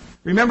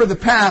 Remember the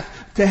path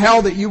to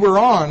hell that you were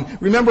on.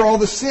 Remember all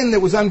the sin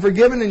that was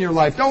unforgiven in your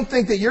life. Don't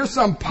think that you're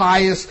some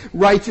pious,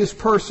 righteous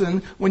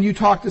person when you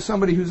talk to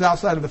somebody who's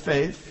outside of the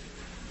faith.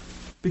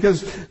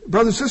 Because,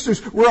 brothers and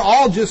sisters, we're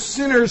all just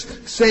sinners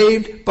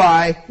saved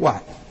by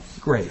what?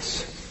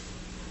 Grace.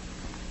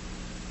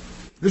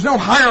 There's no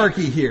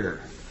hierarchy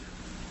here.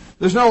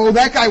 There's no,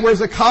 that guy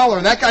wears a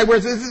collar, that guy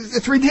wears...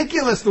 It's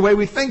ridiculous the way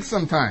we think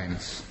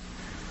sometimes.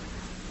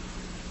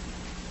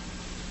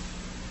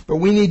 But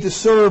we need to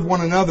serve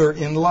one another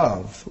in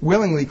love.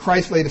 Willingly,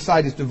 Christ laid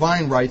aside his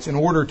divine rights in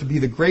order to be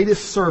the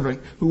greatest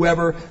servant who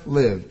ever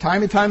lived.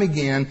 Time and time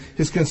again,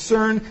 his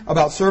concern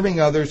about serving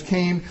others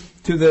came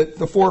to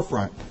the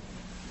forefront.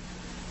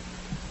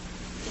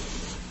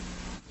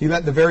 He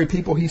let the very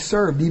people he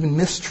served even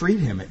mistreat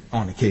him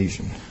on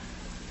occasion.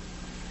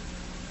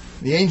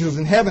 The angels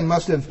in heaven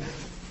must have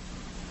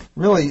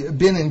really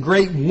been in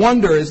great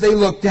wonder as they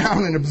looked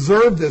down and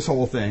observed this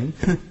whole thing.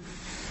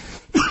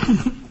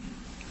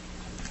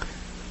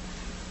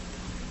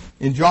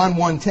 In John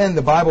 1:10,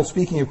 the Bible,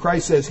 speaking of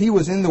Christ, says, "He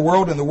was in the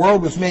world, and the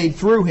world was made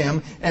through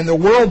him, and the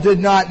world did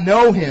not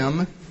know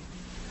him.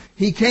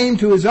 He came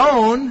to his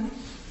own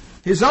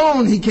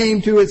he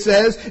came to," it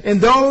says,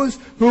 "and those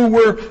who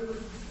were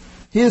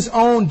his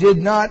own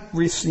did not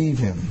receive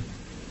him."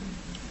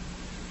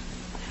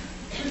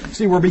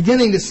 See, we're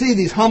beginning to see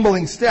these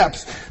humbling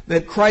steps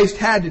that Christ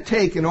had to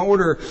take in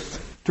order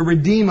to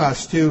redeem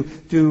us,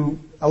 to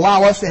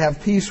allow us to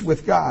have peace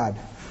with God.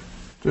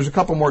 There's a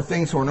couple more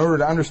things. So in order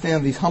to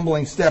understand these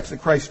humbling steps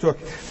that Christ took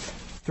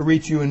to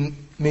reach you and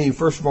me,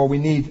 first of all, we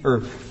need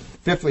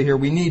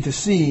to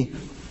see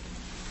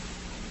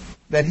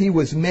that he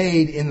was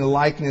made in the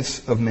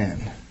likeness of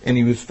men, and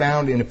he was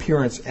found in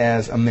appearance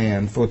as a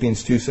man.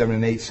 Philippians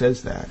 2:7-8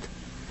 says that.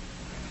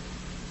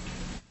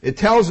 It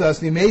tells us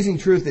the amazing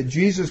truth that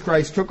Jesus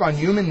Christ took on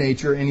human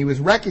nature, and he was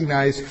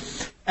recognized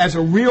as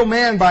a real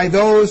man by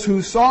those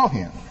who saw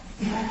him.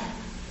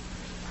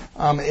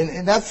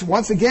 And that's,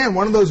 once again,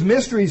 one of those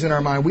mysteries in our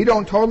mind. We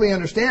don't totally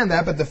understand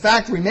that, but the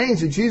fact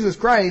remains that Jesus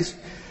Christ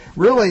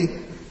really,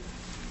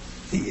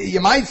 you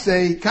might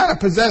say, kind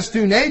of possessed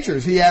two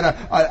natures. He had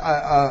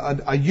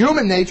a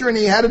human nature and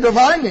he had a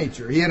divine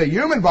nature. He had a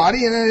human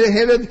body and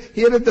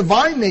he had a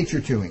divine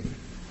nature to him.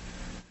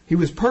 He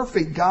was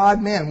perfect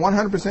God-man,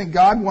 100%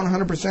 God,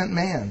 100%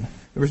 man.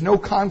 There was no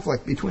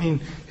conflict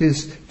between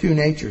his two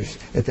natures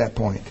at that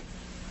point.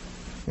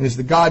 And as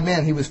the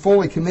God-man, he was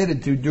fully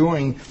committed to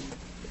doing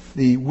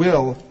the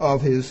will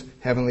of his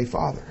heavenly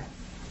Father.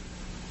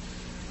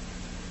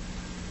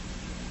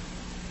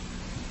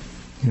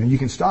 You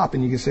can stop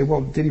and you can say,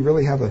 well, did he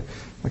really have a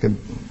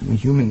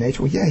human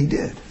nature? Well, yeah, he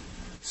did.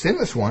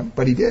 Sinless one,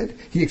 but he did.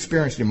 He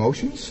experienced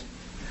emotions.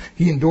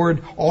 He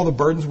endured all the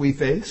burdens we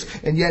face,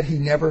 and yet He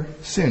never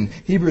sinned.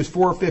 Hebrews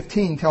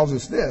 4:15 tells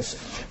us this,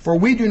 "For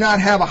we do not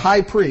have a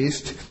high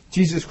priest,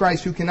 Jesus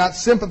Christ, who cannot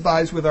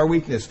sympathize with our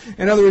weakness."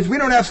 In other words, we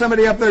don't have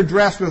somebody up there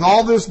dressed with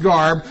all this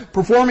garb,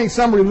 performing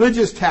some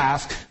religious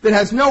task that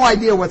has no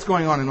idea what's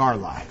going on in our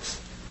lives.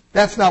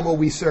 That's not what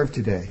we serve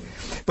today.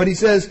 But he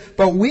says,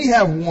 but we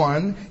have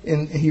one,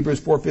 in Hebrews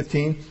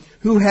 4:15,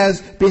 who has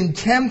been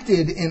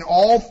tempted in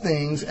all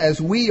things as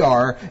we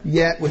are,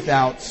 yet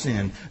without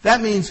sin.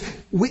 That means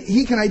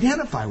He can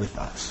identify with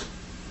us.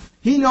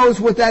 He knows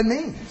what that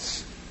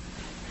means.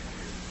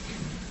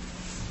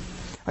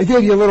 I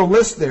gave you a little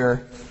list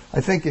there, I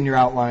think in your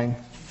outline,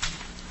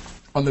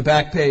 on the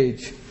back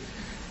page.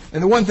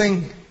 And the one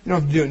thing, you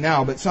don't have to do it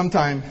now, but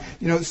sometime,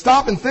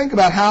 stop and think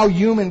about how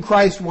human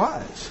Christ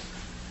was.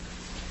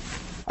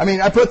 I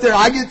mean, I put there,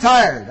 I get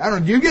tired. I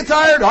don't know, do you get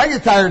tired? I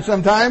get tired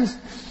sometimes.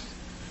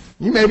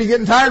 You may be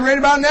getting tired right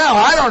about now.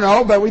 I don't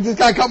know, but we just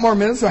got a couple more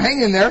minutes, so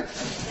hang in there.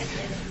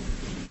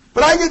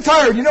 But I get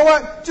tired. You know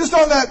what? Just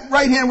on that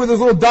right hand with those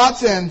little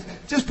dots end,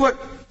 just put,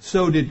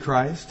 so did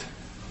Christ.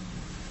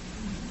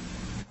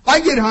 I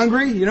get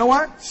hungry. You know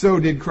what? So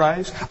did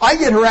Christ. I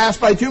get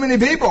harassed by too many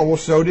people. Well,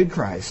 so did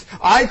Christ.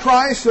 I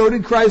cry. So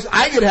did Christ.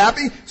 I get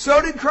happy.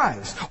 So did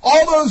Christ.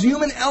 All those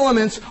human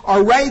elements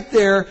are right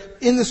there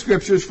in the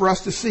Scriptures for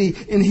us to see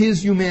in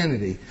His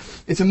humanity.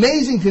 It's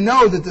amazing to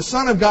know that the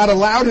Son of God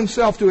allowed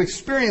Himself to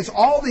experience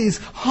all these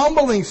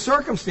humbling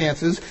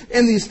circumstances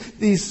and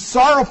these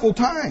sorrowful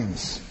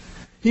times.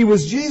 He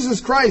was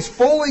Jesus Christ,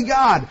 fully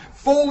God,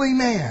 fully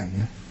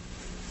man.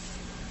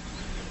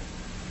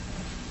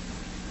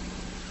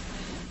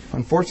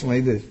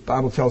 Unfortunately, the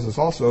Bible tells us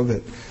also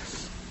that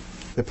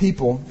the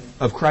people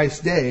of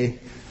Christ's day,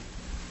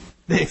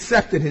 they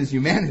accepted His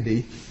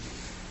humanity,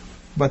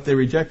 but they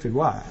rejected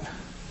what?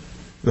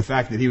 The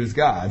fact that He was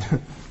God.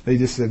 They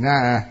just said,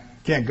 nah,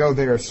 can't go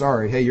there,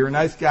 sorry. Hey, you're a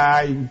nice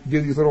guy, you do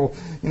these little,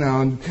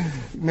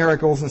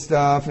 miracles and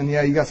stuff, and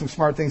yeah, you got some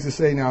smart things to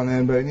say now and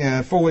then, but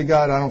yeah, fully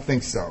God, I don't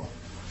think so.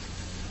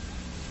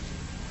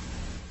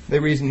 They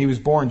reasoned He was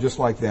born just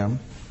like them,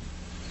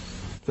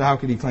 so how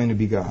could He claim to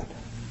be God?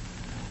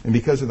 And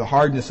because of the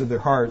hardness of their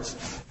hearts,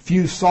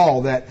 few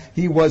saw that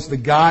He was the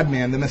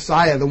God-man, the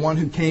Messiah, the one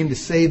who came to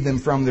save them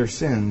from their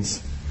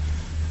sins.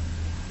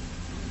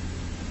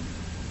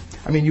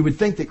 I mean, you would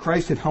think that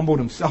Christ had humbled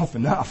Himself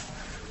enough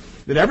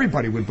that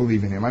everybody would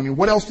believe in Him. I mean,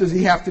 what else does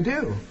He have to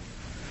do?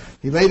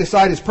 He laid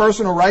aside His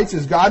personal rights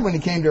as God when He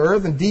came to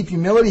earth. In deep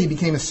humility, He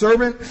became a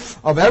servant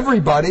of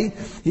everybody.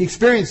 He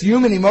experienced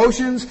human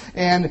emotions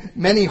and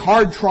many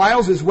hard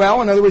trials as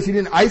well. In other words, He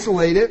didn't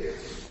isolate it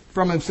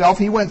from Himself.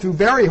 He went through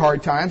very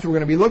hard times. We're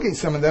going to be looking at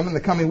some of them in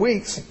the coming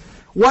weeks.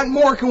 What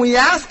more can we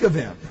ask of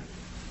Him?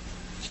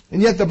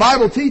 And yet the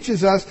Bible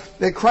teaches us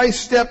that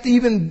Christ stepped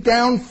even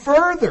down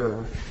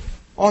further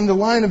on the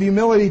line of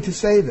humility to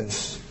save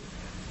us.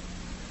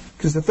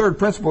 Because the third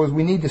principle is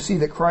we need to see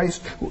that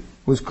Christ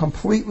was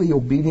completely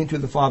obedient to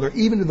the Father,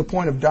 even to the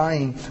point of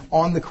dying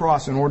on the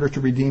cross in order to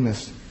redeem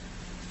us.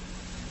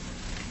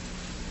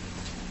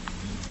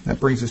 That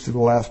brings us to the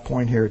last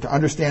point here. To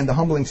understand the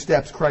humbling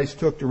steps Christ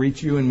took to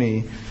reach you and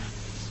me,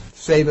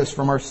 save us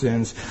from our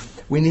sins,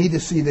 we need to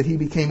see that He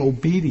became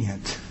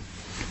obedient,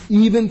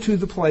 even to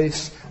the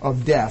place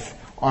of death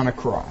on a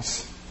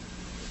cross.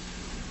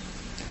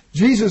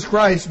 Jesus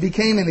Christ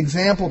became an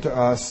example to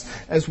us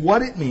as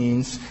what it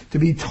means to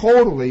be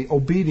totally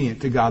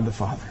obedient to God the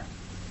Father.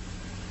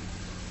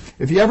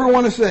 If you ever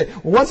want to say,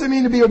 well, what's it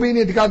mean to be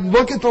obedient to God?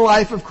 Look at the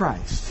life of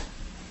Christ.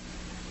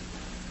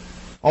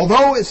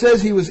 Although it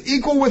says He was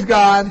equal with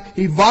God,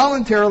 He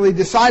voluntarily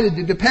decided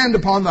to depend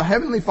upon the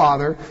Heavenly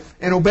Father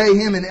and obey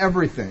Him in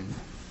everything.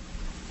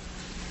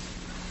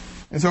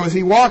 And so as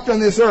He walked on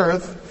this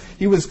earth,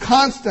 He was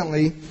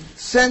constantly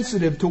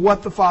sensitive to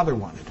what the Father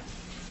wanted.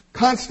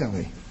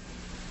 Constantly.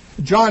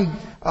 John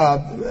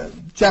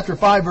chapter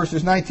 5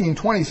 verses 19 and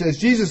 20 says,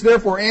 Jesus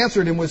therefore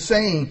answered and was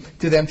saying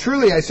to them,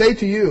 truly I say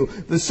to you,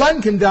 the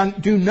Son can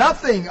do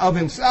nothing of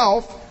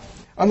Himself,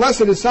 unless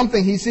it is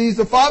something He sees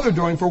the Father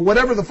doing. For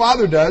whatever the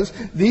Father does,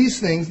 these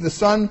things the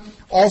Son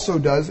also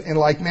does in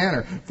like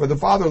manner. For the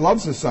Father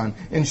loves the Son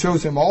and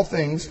shows Him all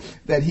things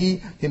that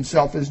He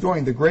Himself is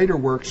doing. The greater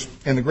works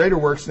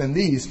than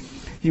these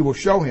He will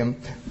show Him,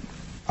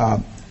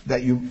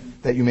 that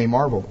you may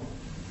marvel.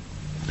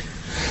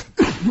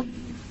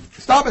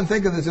 Stop and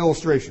think of this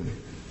illustration.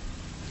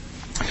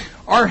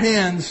 Our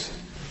hands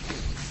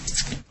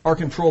are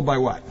controlled by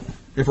what?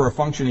 If we're a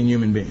functioning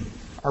human being?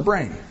 Our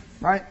brain.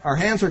 Right? Our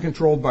hands are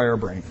controlled by our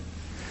brain.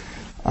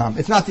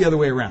 It's not the other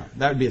way around.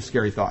 That would be a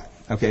scary thought.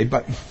 Okay,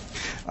 but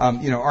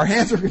our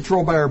hands are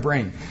controlled by our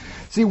brain.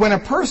 See, when a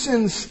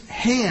person's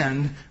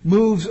hand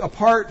moves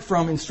apart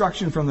from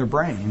instruction from their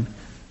brain,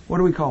 what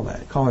do we call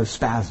that? Call it a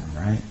spasm,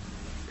 right?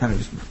 Kind of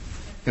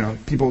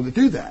just, people that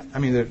do that. I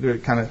mean, they're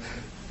kind of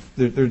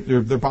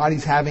their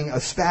body's having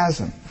a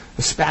spasm,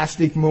 a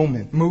spastic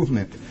movement.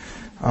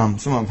 Some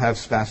of them have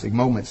spastic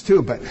moments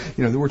too, but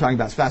we're talking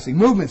about spastic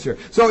movements here.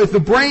 So if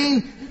the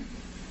brain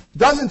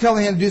doesn't tell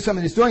the hand to do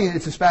something, it's doing it,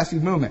 it's a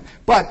spastic movement.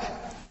 But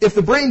if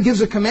the brain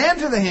gives a command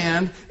to the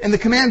hand and the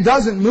command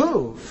doesn't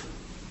move,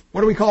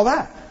 what do we call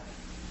that?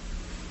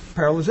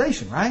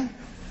 Paralyzation, right?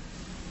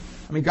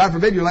 I mean, God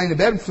forbid you're laying in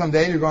bed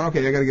someday and you're going,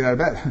 okay, I got to get out of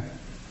bed.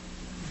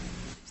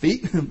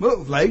 Feet,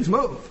 move. Legs,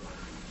 move.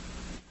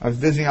 I was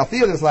visiting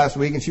Althea this last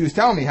week, and she was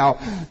telling me how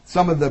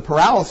some of the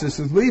paralysis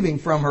is leaving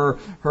from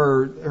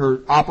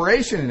her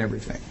operation and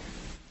everything,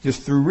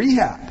 just through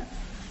rehab.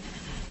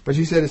 But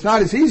she said it's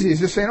not as easy as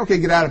just saying, okay,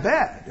 get out of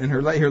bed. And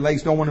her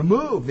legs don't want to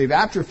move. They've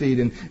atrophied,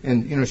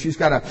 and she's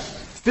got to,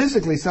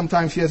 physically,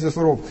 sometimes she has this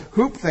little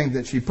hoop thing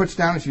that she puts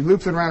down and she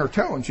loops it around her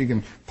toe, and she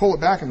can pull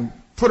it back and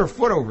put her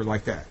foot over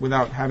like that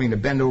without having to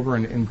bend over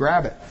and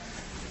grab it.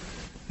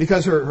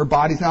 Because her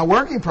body's not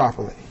working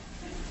properly.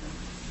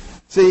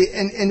 See,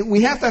 and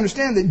we have to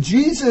understand that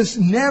Jesus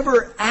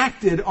never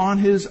acted on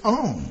his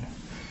own.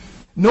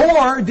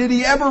 Nor did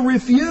he ever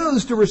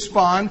refuse to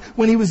respond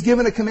when he was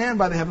given a command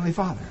by the Heavenly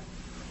Father.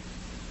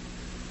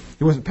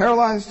 He wasn't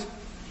paralyzed,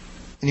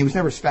 and he was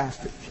never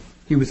spastic.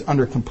 He was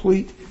under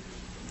complete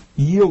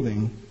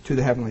yielding to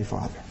the Heavenly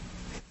Father,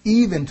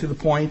 even to the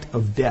point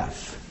of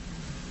death.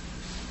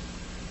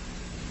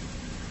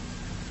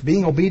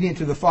 Being obedient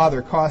to the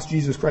Father cost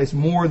Jesus Christ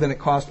more than it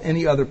cost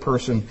any other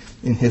person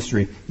in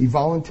history. He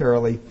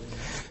voluntarily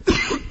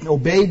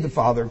obeyed the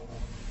Father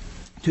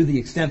to the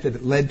extent that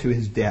it led to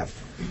his death.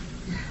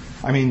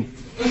 I mean,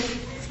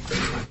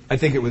 I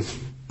think it was,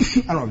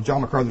 I don't know,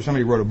 John MacArthur,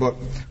 somebody wrote a book,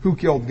 Who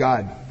Killed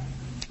God?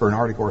 Or an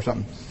article or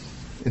something.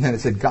 And then it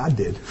said, God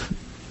did.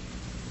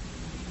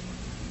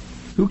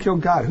 Who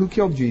killed God? Who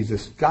killed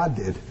Jesus? God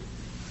did.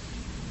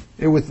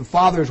 It was the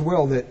Father's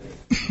will that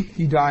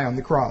he die on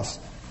the cross.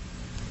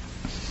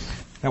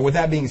 Now, with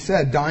that being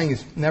said, dying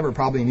is never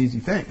probably an easy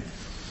thing.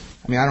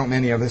 I mean, I don't know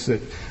many of us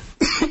that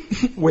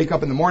wake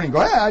up in the morning and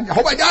go, hey, I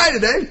hope I die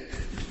today.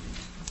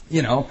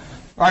 You know,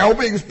 or I hope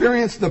I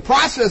experience the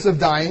process of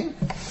dying.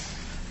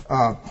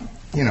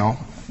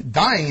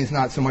 Dying is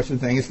not so much the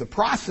thing, it's the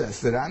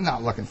process that I'm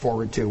not looking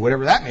forward to,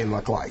 whatever that may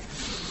look like.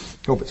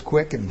 Hope it's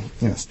quick and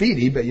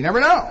speedy, but you never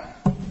know.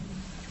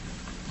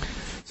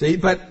 See,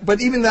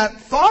 but even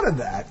that thought of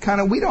that, kind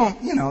of, we don't,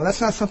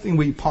 that's not something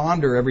we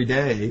ponder every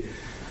day.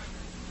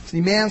 See,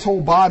 man's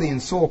whole body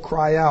and soul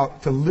cry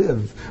out to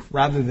live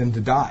rather than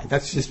to die.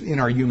 That's just in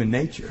our human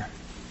nature.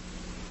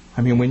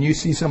 I mean, when you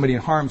see somebody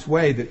in harm's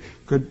way that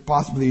could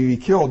possibly be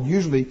killed,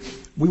 usually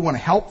we want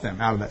to help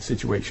them out of that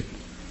situation.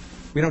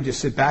 We don't just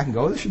sit back and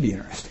go, this should be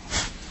interesting.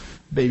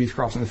 Baby's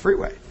crossing the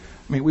freeway.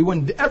 I mean, we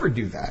wouldn't ever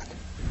do that.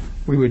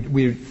 We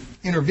would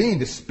intervene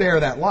to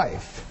spare that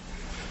life.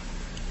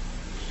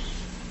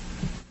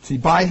 See,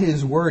 by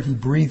his word, he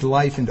breathed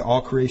life into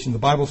all creation. The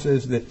Bible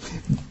says that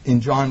in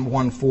John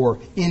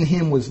 1:4, in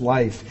him was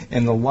life,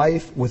 and the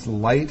life was the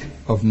light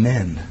of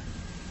men.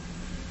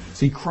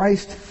 See,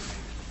 Christ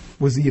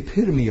was the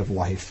epitome of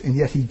life, and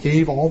yet he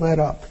gave all that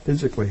up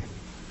physically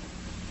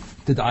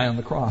to die on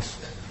the cross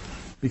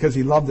because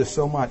he loved us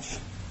so much.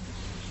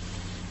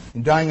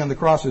 And dying on the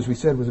cross, as we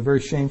said, was a very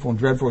shameful and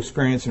dreadful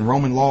experience, and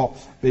Roman law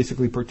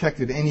basically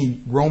protected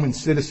any Roman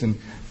citizen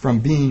from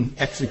being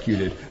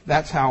executed.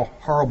 That's how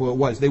horrible it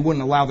was. They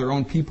wouldn't allow their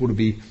own people to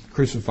be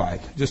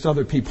crucified, just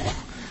other people.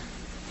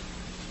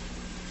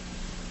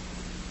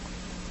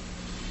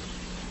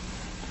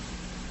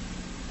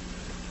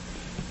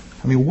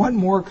 I mean, what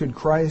more could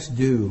Christ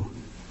do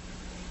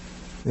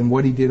than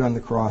what he did on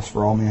the cross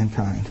for all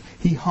mankind?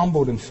 He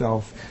humbled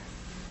himself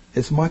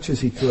as much as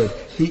he could.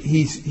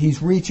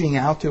 He's reaching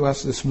out to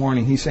us this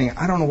morning. He's saying,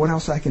 I don't know what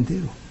else I can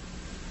do.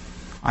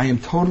 I am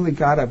totally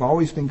God. I've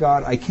always been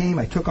God. I came,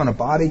 I took on a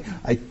body.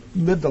 I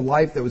lived a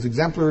life that was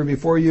exemplary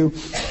before you,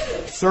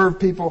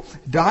 served people,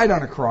 died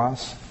on a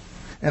cross.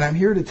 And I'm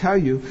here to tell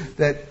you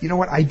that, you know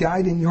what, I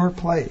died in your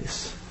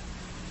place.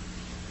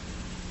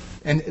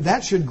 And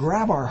that should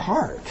grab our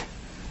heart.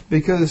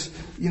 Because,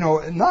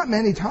 not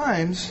many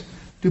times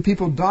do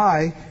people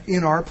die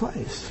in our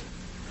place.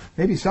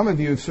 Maybe some of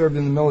you who have served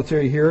in the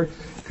military here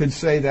could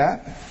say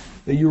that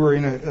you were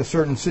in a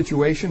certain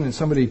situation and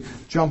somebody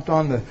jumped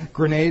on the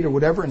grenade or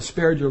whatever and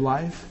spared your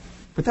life.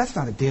 But that's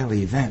not a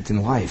daily event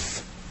in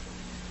life.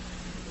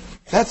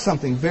 That's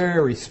something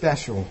very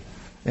special.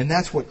 And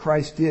that's what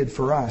Christ did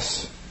for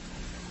us.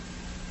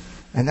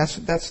 And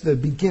that's the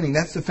beginning.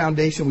 That's the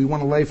foundation we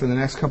want to lay for the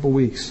next couple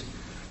weeks.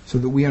 So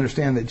that we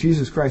understand that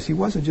Jesus Christ, he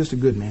wasn't just a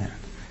good man.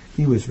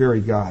 He was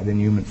very God in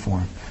human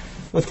form.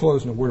 Let's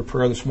close in a word of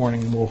prayer this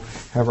morning, and we'll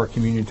have our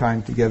communion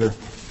time together,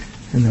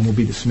 and then we'll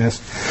be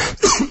dismissed.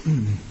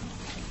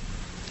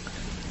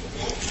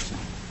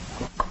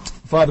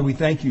 Father, we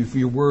thank you for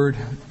your word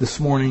this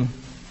morning.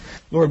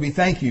 Lord, we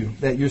thank you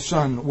that your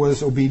Son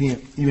was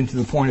obedient even to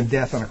the point of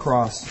death on a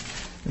cross.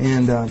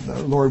 And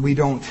Lord, we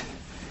don't,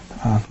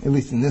 at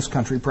least in this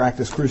country,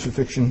 practice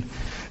crucifixion.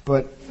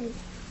 But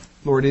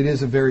Lord, it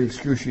is a very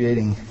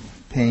excruciating,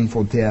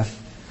 painful death.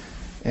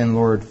 And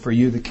Lord, for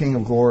you, the King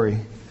of glory,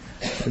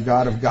 the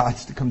God of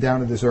gods, to come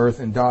down to this earth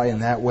and die in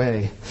that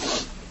way,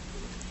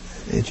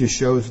 it just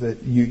shows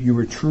that you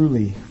were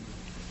truly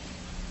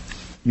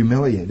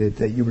humiliated,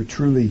 that you were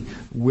truly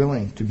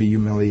willing to be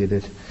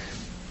humiliated.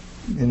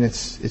 And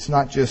it's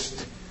not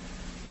just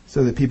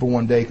so that people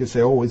one day could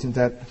say, oh, isn't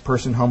that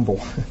person humble?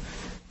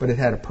 But it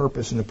had a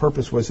purpose, and the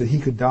purpose was that He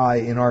could die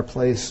in our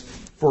place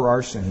for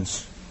our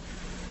sins.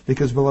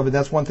 Because, beloved,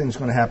 that's one thing that's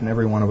going to happen to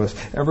every one of us.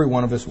 Every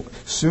one of us,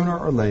 sooner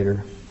or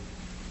later,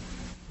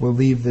 will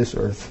leave this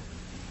earth.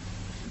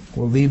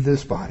 We'll leave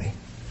this body.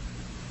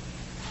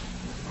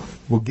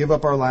 We'll give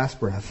up our last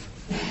breath.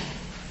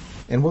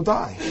 And we'll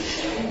die.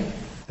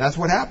 That's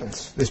what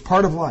happens. It's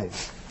part of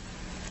life.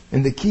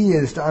 And the key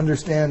is to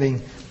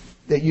understanding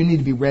that you need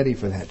to be ready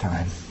for that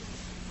time.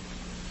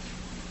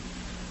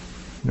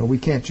 We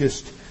can't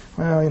just,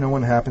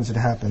 when it happens, it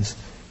happens.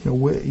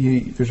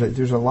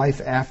 There's a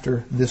life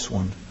after this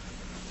one.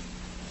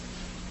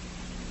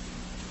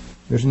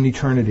 There's an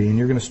eternity, and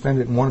you're going to spend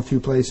it in one of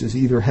two places,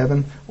 either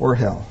heaven or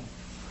hell.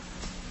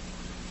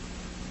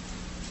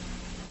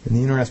 And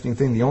the interesting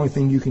thing, the only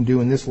thing you can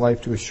do in this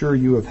life to assure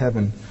you of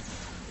heaven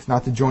is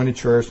not to join a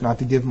church, not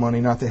to give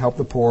money, not to help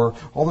the poor.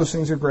 All those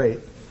things are great,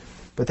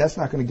 but that's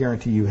not going to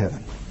guarantee you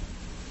heaven.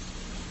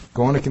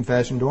 Going to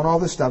confession, doing all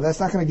this stuff, that's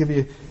not going to give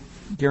you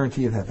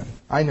guarantee of heaven.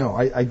 I know,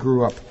 I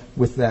grew up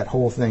with that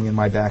whole thing in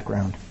my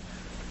background.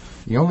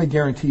 The only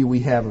guarantee we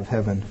have of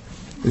heaven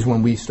is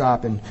when we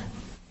stop and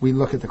we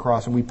look at the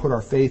cross and we put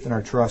our faith and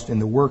our trust in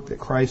the work that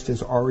Christ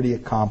has already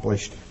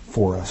accomplished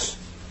for us.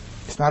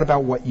 It's not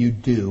about what you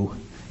do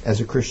as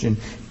a Christian.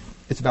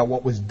 It's about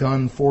what was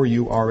done for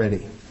you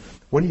already.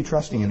 What are you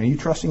trusting in? Are you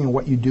trusting in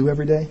what you do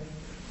every day?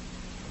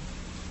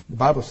 The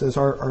Bible says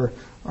our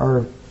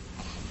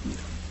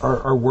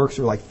works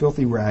are like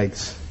filthy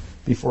rags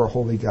before a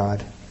holy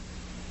God.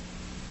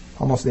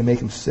 Almost they make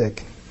Him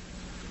sick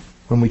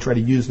when we try to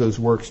use those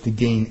works to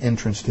gain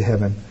entrance to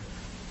heaven.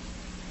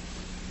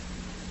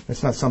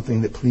 That's not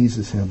something that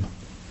pleases Him.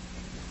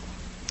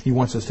 He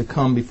wants us to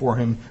come before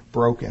Him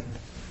broken,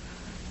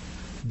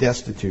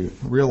 destitute,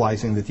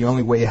 realizing that the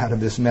only way out of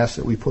this mess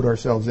that we put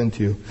ourselves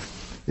into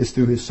is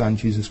through His Son,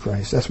 Jesus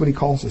Christ. That's what He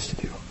calls us to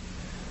do.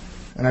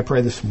 And I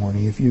pray this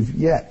morning, if you've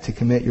yet to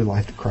commit your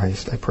life to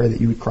Christ, I pray that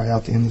you would cry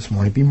out to Him this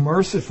morning, be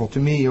merciful to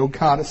me, O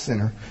God, a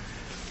sinner.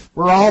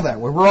 We're all that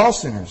way. We're all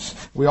sinners.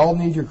 We all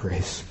need your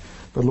grace.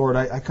 But Lord,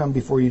 I come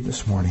before you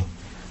this morning,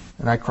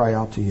 and I cry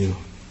out to you,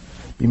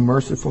 be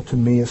merciful to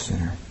me, a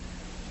sinner.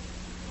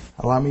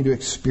 Allow me to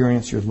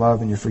experience your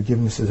love and your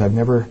forgiveness as I've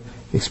never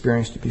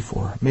experienced it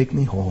before. Make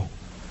me whole.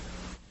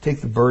 Take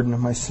the burden of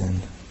my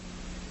sin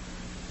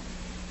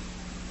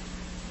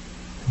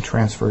and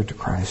transfer it to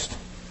Christ.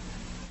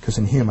 Because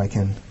in Him I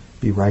can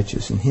be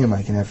righteous. In Him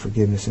I can have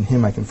forgiveness. In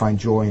Him I can find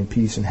joy and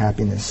peace and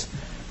happiness.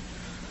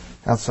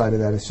 Outside of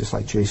that, it's just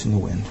like chasing the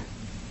wind.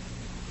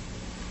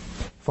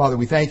 Father,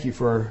 we thank you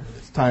for our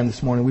time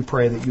this morning. We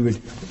pray that you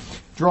would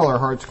draw our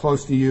hearts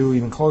close to you,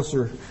 even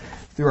closer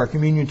through our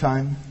communion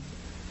time.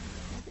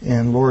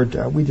 And Lord,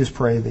 we just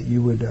pray that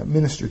you would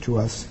minister to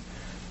us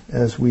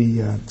as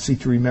we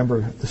seek to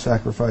remember the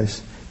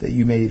sacrifice that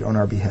you made on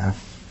our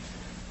behalf.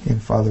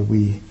 And Father,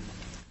 we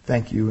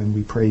thank you and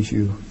we praise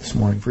you this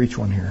morning for each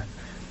one here.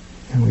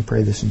 And we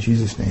pray this in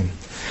Jesus' name.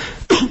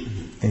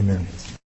 Amen.